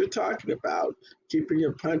is that you're talking about. Keeping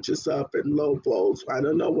your punches up and low blows. I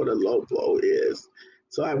don't know what a low blow is.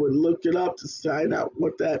 So I would look it up to find out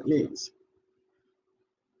what that means.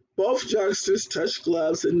 Both youngsters touched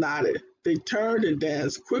gloves and nodded. They turned and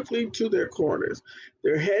danced quickly to their corners.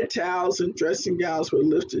 Their head towels and dressing gowns were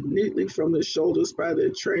lifted neatly from their shoulders by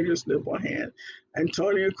their trainer's nimble hand.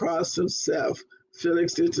 Antonio crossed himself.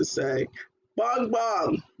 Felix did to say, "Bong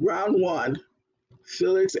bong, round one."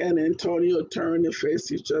 Felix and Antonio turned and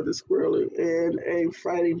faced each other squarely in a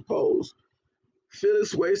fighting pose.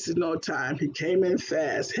 Felix wasted no time. He came in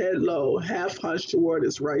fast, head low, half hunched toward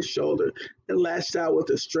his right shoulder, and lashed out with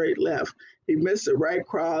a straight left. He missed a right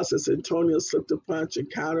cross as Antonio slipped a punch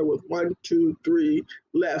and countered with 1, 2, 3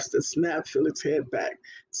 lefts that snapped Felix's head back,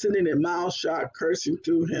 sending a mild shot cursing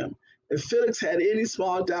through him. If Felix had any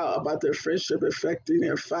small doubt about their friendship affecting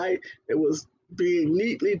their fight, it was being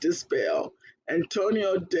neatly dispelled.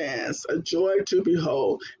 Antonio danced, a joy to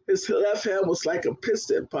behold. His left hand was like a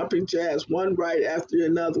piston, pumping jabs one right after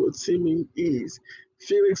another with seeming ease.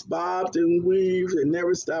 Felix bobbed and weaved and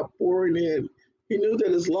never stopped pouring in. He knew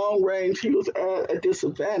that his long range, he was at a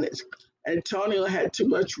disadvantage. Antonio had too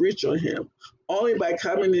much reach on him. Only by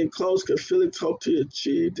coming in close could Felix hope to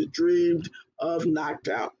achieve the dreamed of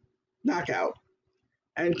knockout.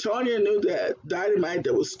 Antonio knew that dynamite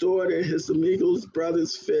that was stored in his amigo's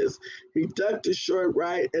brother's fist. He ducked a short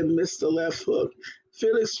right and missed the left hook.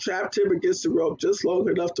 Felix trapped him against the rope just long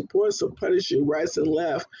enough to pour some punishing rights and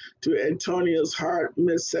left to Antonio's heart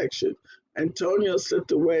midsection. Antonio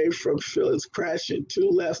slipped away from Felix, crashing 2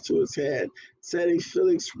 lefts to his head, setting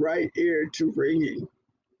Felix's right ear to ringing.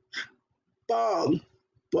 Bong!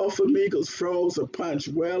 Both amigos froze a punch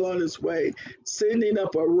well on his way, sending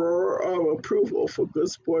up a roar of approval for good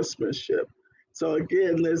sportsmanship. So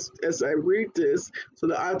again, as I read this, so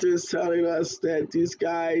the author is telling us that these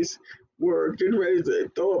guys were getting ready to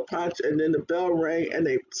throw a punch, and then the bell rang, and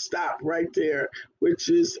they stopped right there, which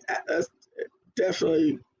is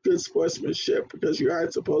definitely good sportsmanship, because you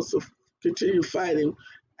aren't supposed to continue fighting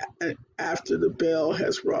after the bell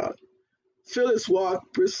has rung. Felix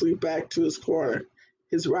walked briskly back to his corner.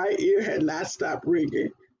 His right ear had not stopped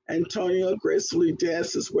ringing. Antonio gracefully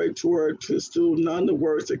danced his way toward his stool, none the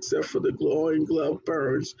worse except for the glowing glove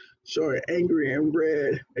burns, showing angry and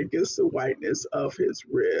red against the whiteness of his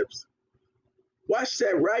ribs. "Watch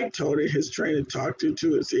that right, Tony," his trainer talked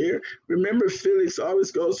into his ear. "Remember, Felix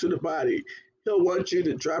always goes to the body. He'll want you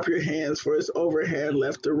to drop your hands for his overhand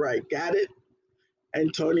left to right. Got it?"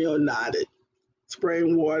 Antonio nodded,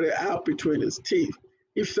 spraying water out between his teeth.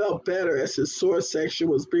 He felt better as his sore section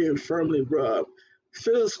was being firmly rubbed.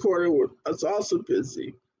 Felix's corner was also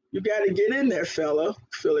busy. "You got to get in there, fella,"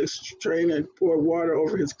 Felix trainer poured water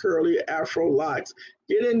over his curly afro locks.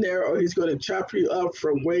 "Get in there or he's going to chop you up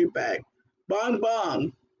from way back. Bong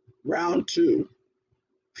bong, round 2.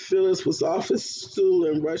 Felix was off his stool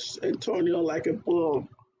and rushed Antonio like a bull,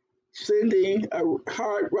 sending a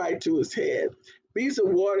hard right to his head. Beads of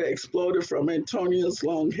water exploded from Antonio's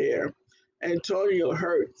long hair. Antonio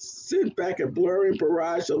hurt, sent back a blurring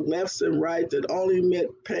barrage of lefts and rights that only meant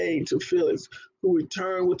pain to Felix, who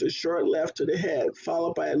returned with a short left to the head,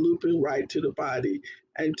 followed by a looping right to the body.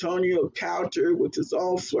 Antonio countered with his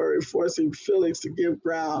own flurry, forcing Felix to give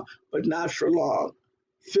ground, but not for long.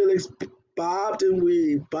 Felix bobbed and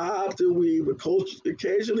weaved,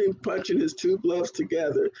 occasionally punching his 2 gloves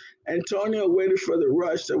together. Antonio waited for the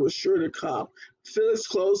rush that was sure to come. Felix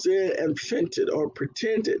closed in and feinted, or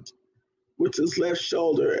pretended, with his left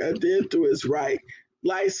shoulder, and then through his right.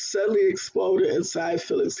 Light suddenly exploded inside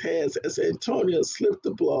Felix's head as Antonio slipped the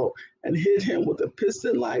blow and hit him with a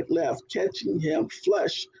piston-like left, catching him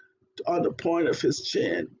flush on the point of his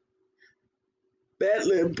chin.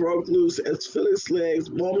 Bedlam broke loose as Felix's legs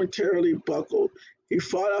momentarily buckled. He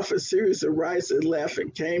fought off a series of rights and left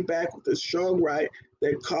and came back with a strong right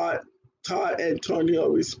that taught Antonio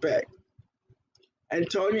respect.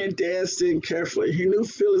 Antonio danced in carefully. He knew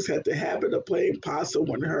Felix had the habit of playing possum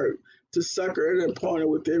when hurt, to sucker an opponent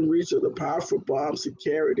within reach of the powerful bombs he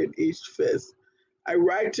carried in each fist. A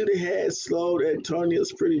right to the head slowed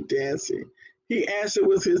Antonio's pretty dancing. He answered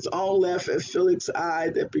with his own left at Felix's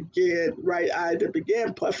right eye that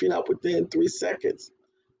began puffing up within 3 seconds.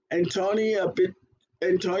 Antonio, a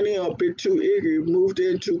bit too eager, moved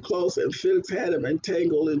in too close, and Felix had him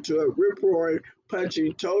entangled into a rip-roaring,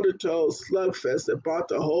 punching toe-to-toe slugfest that brought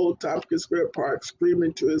the whole Tompkins Square Park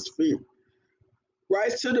screaming to his feet.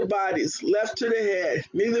 Rights to the bodies, left to the head.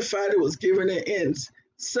 Neither fighter was given an inch.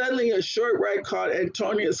 Suddenly, a short right caught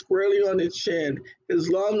Antonio squarely on the chin. His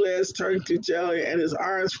long legs turned to jelly, and his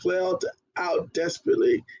arms flailed out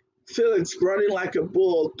desperately. Felix, grunting like a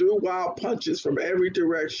bull, threw wild punches from every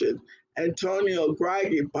direction. Antonio,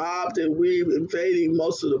 groggy, bobbed and weaved, evading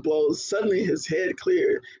most of the blows. Suddenly his head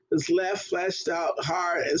cleared. His left flashed out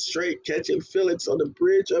hard and straight, catching Felix on the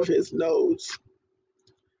bridge of his nose.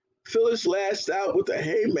 Felix lashed out with a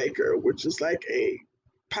haymaker, which is like a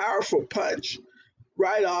powerful punch,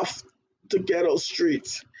 right off the ghetto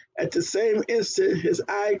streets. At the same instant, his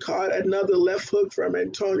eye caught another left hook from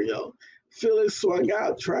Antonio. Felix swung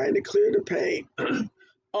out, trying to clear the pain.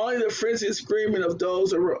 Only the frenzied screaming of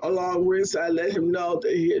those along ringside let him know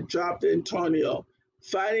that he had dropped Antonio.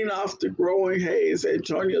 Fighting off the growing haze,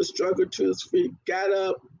 Antonio struggled to his feet, got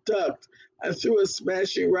up, ducked, and threw a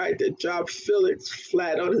smashing right that dropped Felix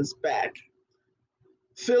flat on his back.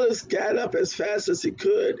 Felix got up as fast as he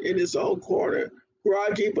could in his own corner,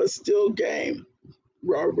 groggy but still game,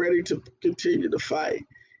 ready to continue the fight.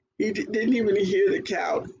 He didn't even hear the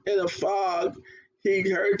count. In a fog, he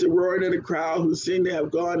heard the roaring of the crowd, who seemed to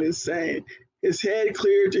have gone insane. His head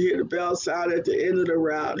cleared to hear the bell sound at the end of the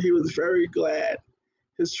round. He was very glad.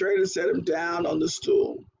 His trainer set him down on the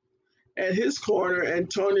stool. At his corner,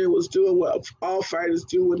 Antonio was doing what all fighters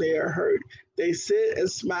do when they are hurt. They sit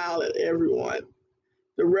and smile at everyone.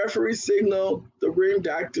 The referee signaled the ring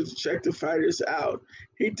doctor to check the fighters out.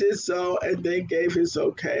 He did so and then gave his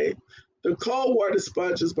okay. The cold water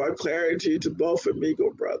sponges brought clarity to both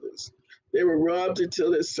Amigo brothers. They were rubbed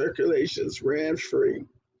until their circulations ran free.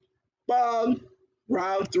 Bong!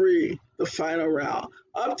 Round 3, the final round.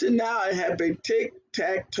 Up to now, it had been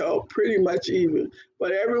tic-tac-toe, pretty much even,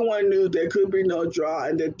 but everyone knew there could be no draw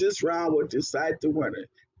and that this round would decide the winner.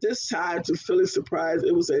 This time, to Felix's surprise,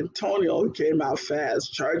 it was Antonio who came out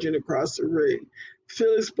fast, charging across the ring.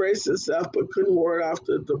 Felix braced himself but couldn't ward off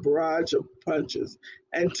the barrage of punches.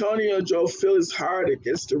 Antonio drove Felix hard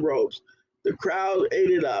against the ropes. The crowd ate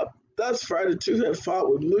it up. Thus far, the two had fought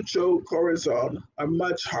with mucho corazon, or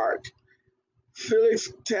much heart.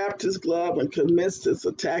 Felix tapped his glove and commenced his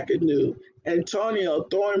attack anew. Antonio,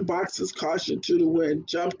 throwing Boxer's caution to the wind,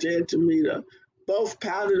 jumped in to meet him. Both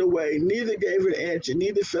pounded away. Neither gave an inch, and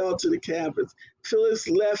neither fell to the canvas. Felix's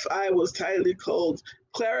left eye was tightly closed.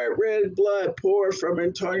 Claret red blood poured from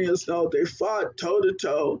Antonio's nose. They fought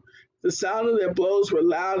toe-to-toe. The sound of their blows were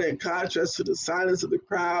loud in contrast to the silence of the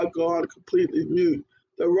crowd gone completely mute.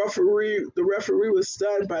 The referee was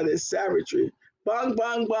stunned by their savagery. Bong,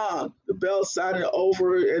 bong, bong. The bell sounded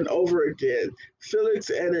over and over again. Felix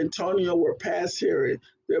and Antonio were past hearing.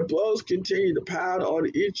 Their blows continued to pound on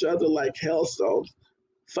each other like hailstones.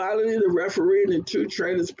 Finally, the referee and the two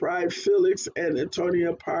trainers pried Felix and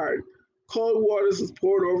Antonio apart. Cold waters was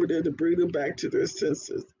poured over them to bring them back to their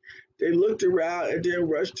senses. They looked around and then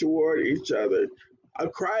rushed toward each other. A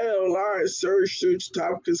cry of alarm surged through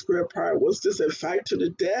Tompkins Square Park. Was this a fight to the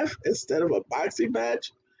death instead of a boxing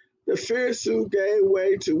match? The fear soon gave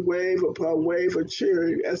way to wave upon wave of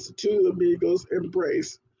cheering as the two amigos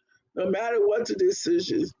embraced. No matter what the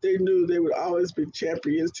decisions, they knew they would always be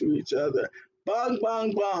champions to each other. Bong,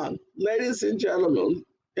 bong, bong. Ladies and gentlemen,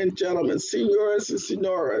 senores and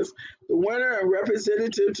senoras, the winner and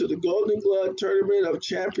representative to the Golden Glove Tournament of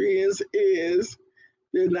Champions is...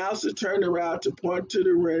 The announcer turned around to point to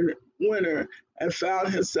the winner and found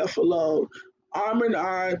himself alone. Arm in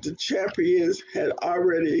arm, the champions had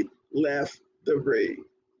already left the ring.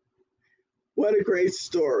 What a great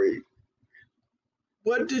story.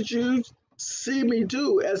 What did you see me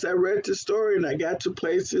do as I read the story and I got to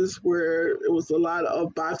places where it was a lot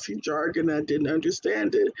of boxing jargon I didn't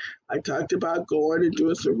understand it? I talked about going and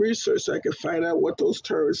doing some research so I could find out what those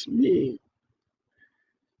terms mean.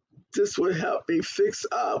 This would help me fix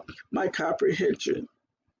up my comprehension.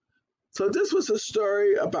 So this was a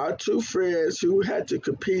story about two friends who had to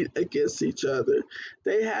compete against each other.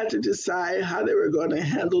 They had to decide how they were going to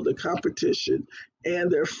handle the competition and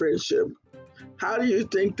their friendship. How do you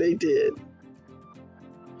think they did?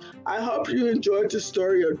 I hope you enjoyed the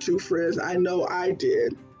story of two friends. I know I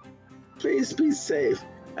did. Please be safe,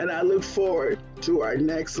 and I look forward to our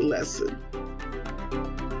next lesson.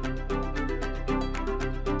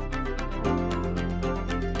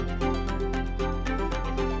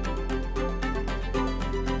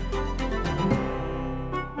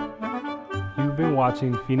 You've been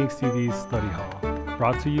watching Phoenix TV's Study Hall,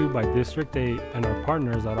 brought to you by District 8 and our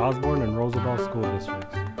partners at Osborn and Roosevelt School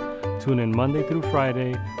Districts. Tune in Monday through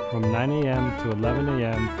Friday from 9 a.m. to 11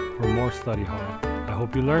 a.m. for more Study Hall. I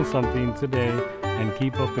hope you learned something today and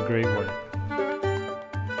keep up the great work.